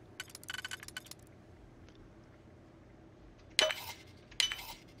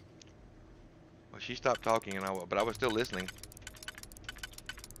 Well, she stopped talking, and but I was still listening.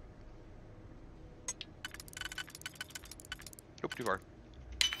 Oop, too far.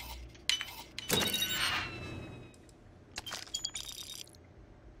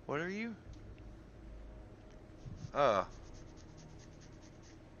 What are you?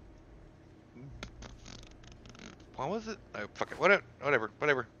 What was it? Oh, fuck it. Whatever.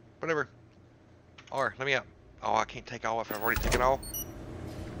 R, let me out. Oh, I can't take all if I've already taken all.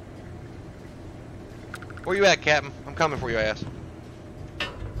 Where you at, Captain? I'm coming for your ass.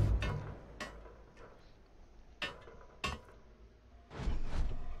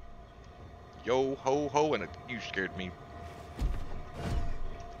 Yo ho ho, and you scared me.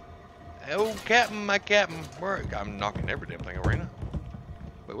 Oh, Captain, my Captain. Where? I'm knocking every damn thing over here now.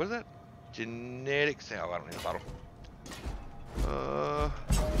 Wait, what is that? Genetic cell. I don't need a bottle.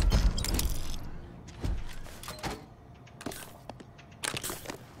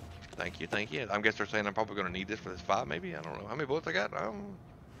 Thank you. I guess they're saying I'm probably going to need this for this fight, maybe? I don't know. How many bullets I got? I don't know.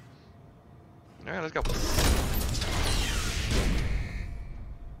 Alright, let's go.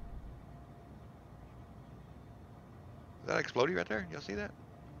 Is that exploding right there? Y'all see that?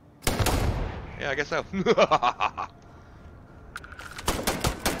 Yeah, I guess so. Get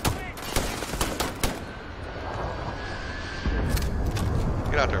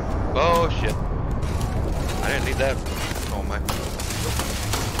out there. Oh, shit. I didn't need that. Oh, my.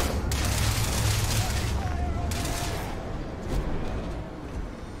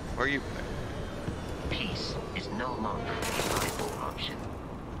 Where are you? Peace is no longer a viable option.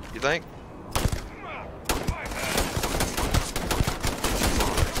 You think?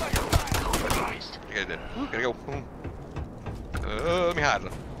 Compromised. You guys did. Ooh, gotta go. Let me hide.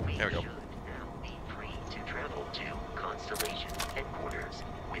 There we go. Should now be free to travel to Constellation headquarters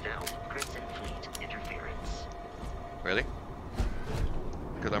without Crimson Fleet interference. Really?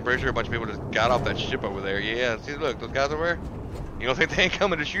 Because I'm pretty sure a bunch of people just got off that ship over there. Yeah, see, look, those guys over there? You don't think they ain't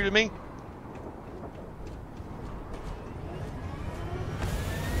coming to shoot at me?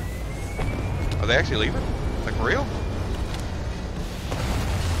 Are they actually leaving? Like, for real?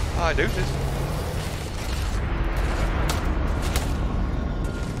 Ah, deuces.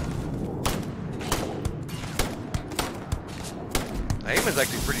 The aim is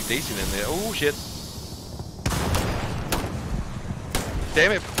actually pretty decent in there. Oh, shit.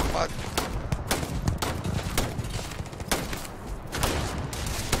 Damn it. Fuck.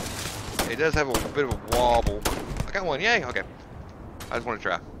 It does have a bit of a wobble. I got one, yay, okay. I just want to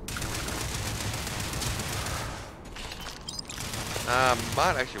try. I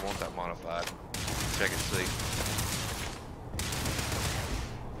might actually want that modified. Check and see.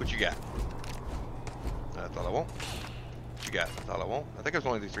 What you got? That's all I want. What you got? That's all I want. I think there's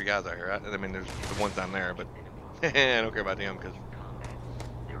only these three guys out here, right? I mean, there's the ones down there, but I don't care about them because.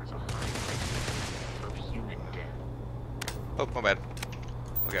 There is a high rate of human death. Oh, my bad.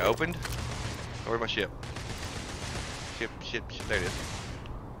 Okay, opened. Where's my ship? Ship. There it is.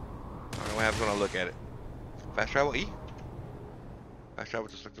 Alright, what happens when I look at it? Fast travel E? Fast travel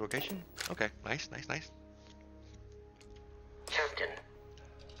to select the location? Okay, nice. Captain,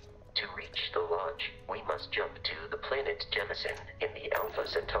 to reach the lodge, we must jump to the planet Jemison in the Alpha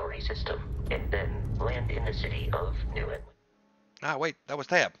Centauri system, and then land in the city of Newark. Ah, wait, that was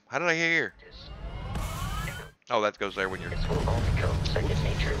Tab. How did I hear here? Oh, that goes there when you're... This will all become second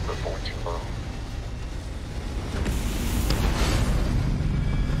nature before too long.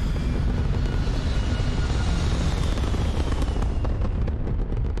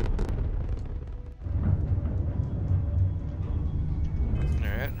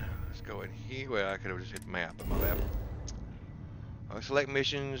 Alright, let's go in here. Well, I could have just hit the map, but my bad. Select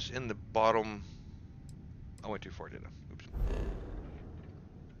missions in the bottom. I went too far, didn't I? Oops.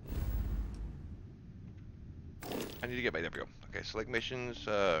 I need to get back. There we go. Okay, select missions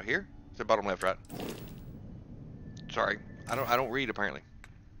here. It's the bottom left, right? Sorry, I don't read apparently.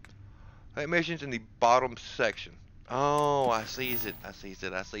 Select missions in the bottom section. Oh, I sees it.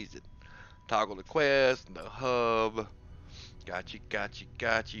 Toggle the quest, the hub. Got you, got you,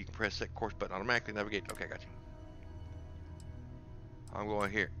 got you. You can press that course button automatically navigate. Okay, got you. I'm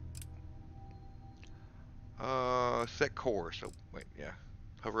going here. Set course. So wait, yeah.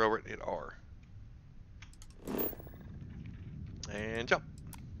 Hover over it, hit R. And jump.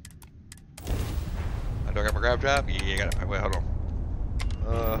 I don't got my grab drive? Yeah, I got it. Wait, hold on.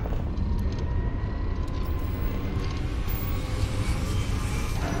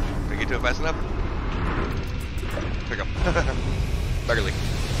 Did I get to it fast enough? Pick up. Barely.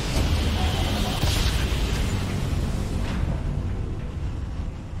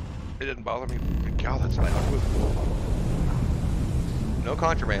 It didn't bother me. God, that's loud. No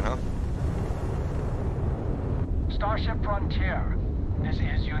contraband, huh? Starship Frontier. This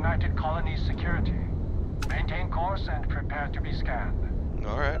is United Colonies Security. Maintain course and prepare to be scanned.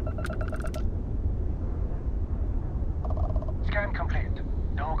 Alright. Scan complete.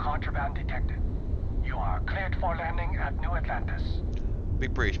 No contraband detected. You are cleared for landing at New Atlantis.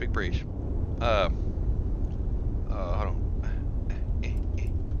 Big breach, big breach. Hold on.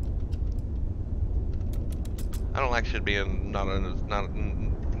 I don't like shit being not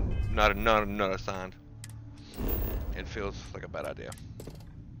assigned. It feels like a bad idea.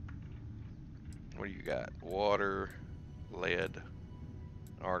 What do you got? Water, lead,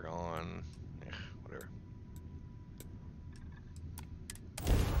 argon, whatever.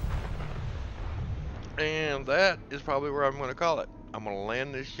 And that is probably where I'm going to call it. I'm going to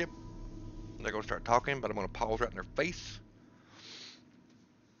land this ship. They're going to start talking, but I'm going to pause right in their face.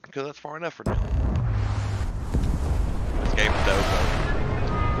 Because that's far enough for now. This game's dope though.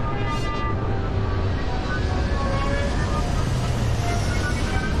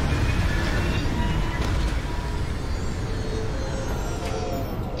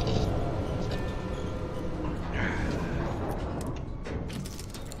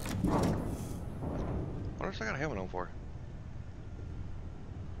 What else I got a helmet on for?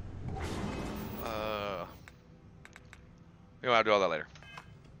 I'll do all that later.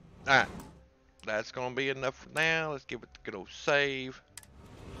 Alright. That's gonna be enough for now. Let's give it the good old save.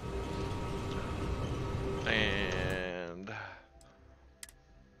 And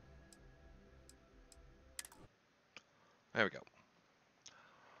there we go.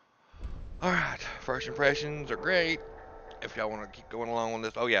 Alright, first impressions are great. If y'all want to keep going along on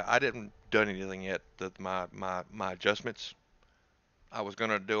this. Oh yeah, I didn't done anything yet. My adjustments. I was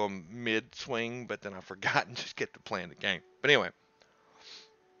gonna do them mid-swing, but then I forgot and just get to playing the game. But anyway,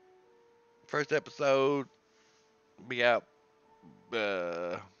 first episode be out.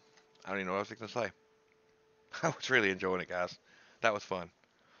 I don't even know what I was gonna say. I was really enjoying it, guys. That was fun,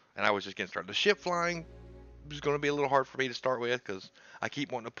 and I was just getting started. The ship flying was gonna be a little hard for me to start with because I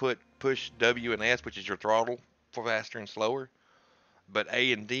keep wanting to push W and S, which is your throttle, for faster and slower. But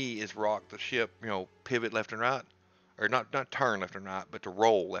A and D is rock the ship, pivot left and right. Or not turn left and right, but to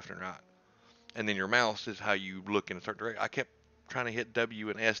roll left and right. And then your mouse is how you look in a certain direction. I kept trying to hit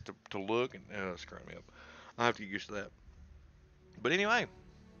W and S to look, and it screwed me up. I'll have to get used to that. But anyway,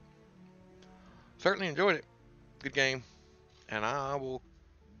 certainly enjoyed it. Good game. And I will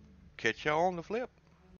catch y'all on the flip.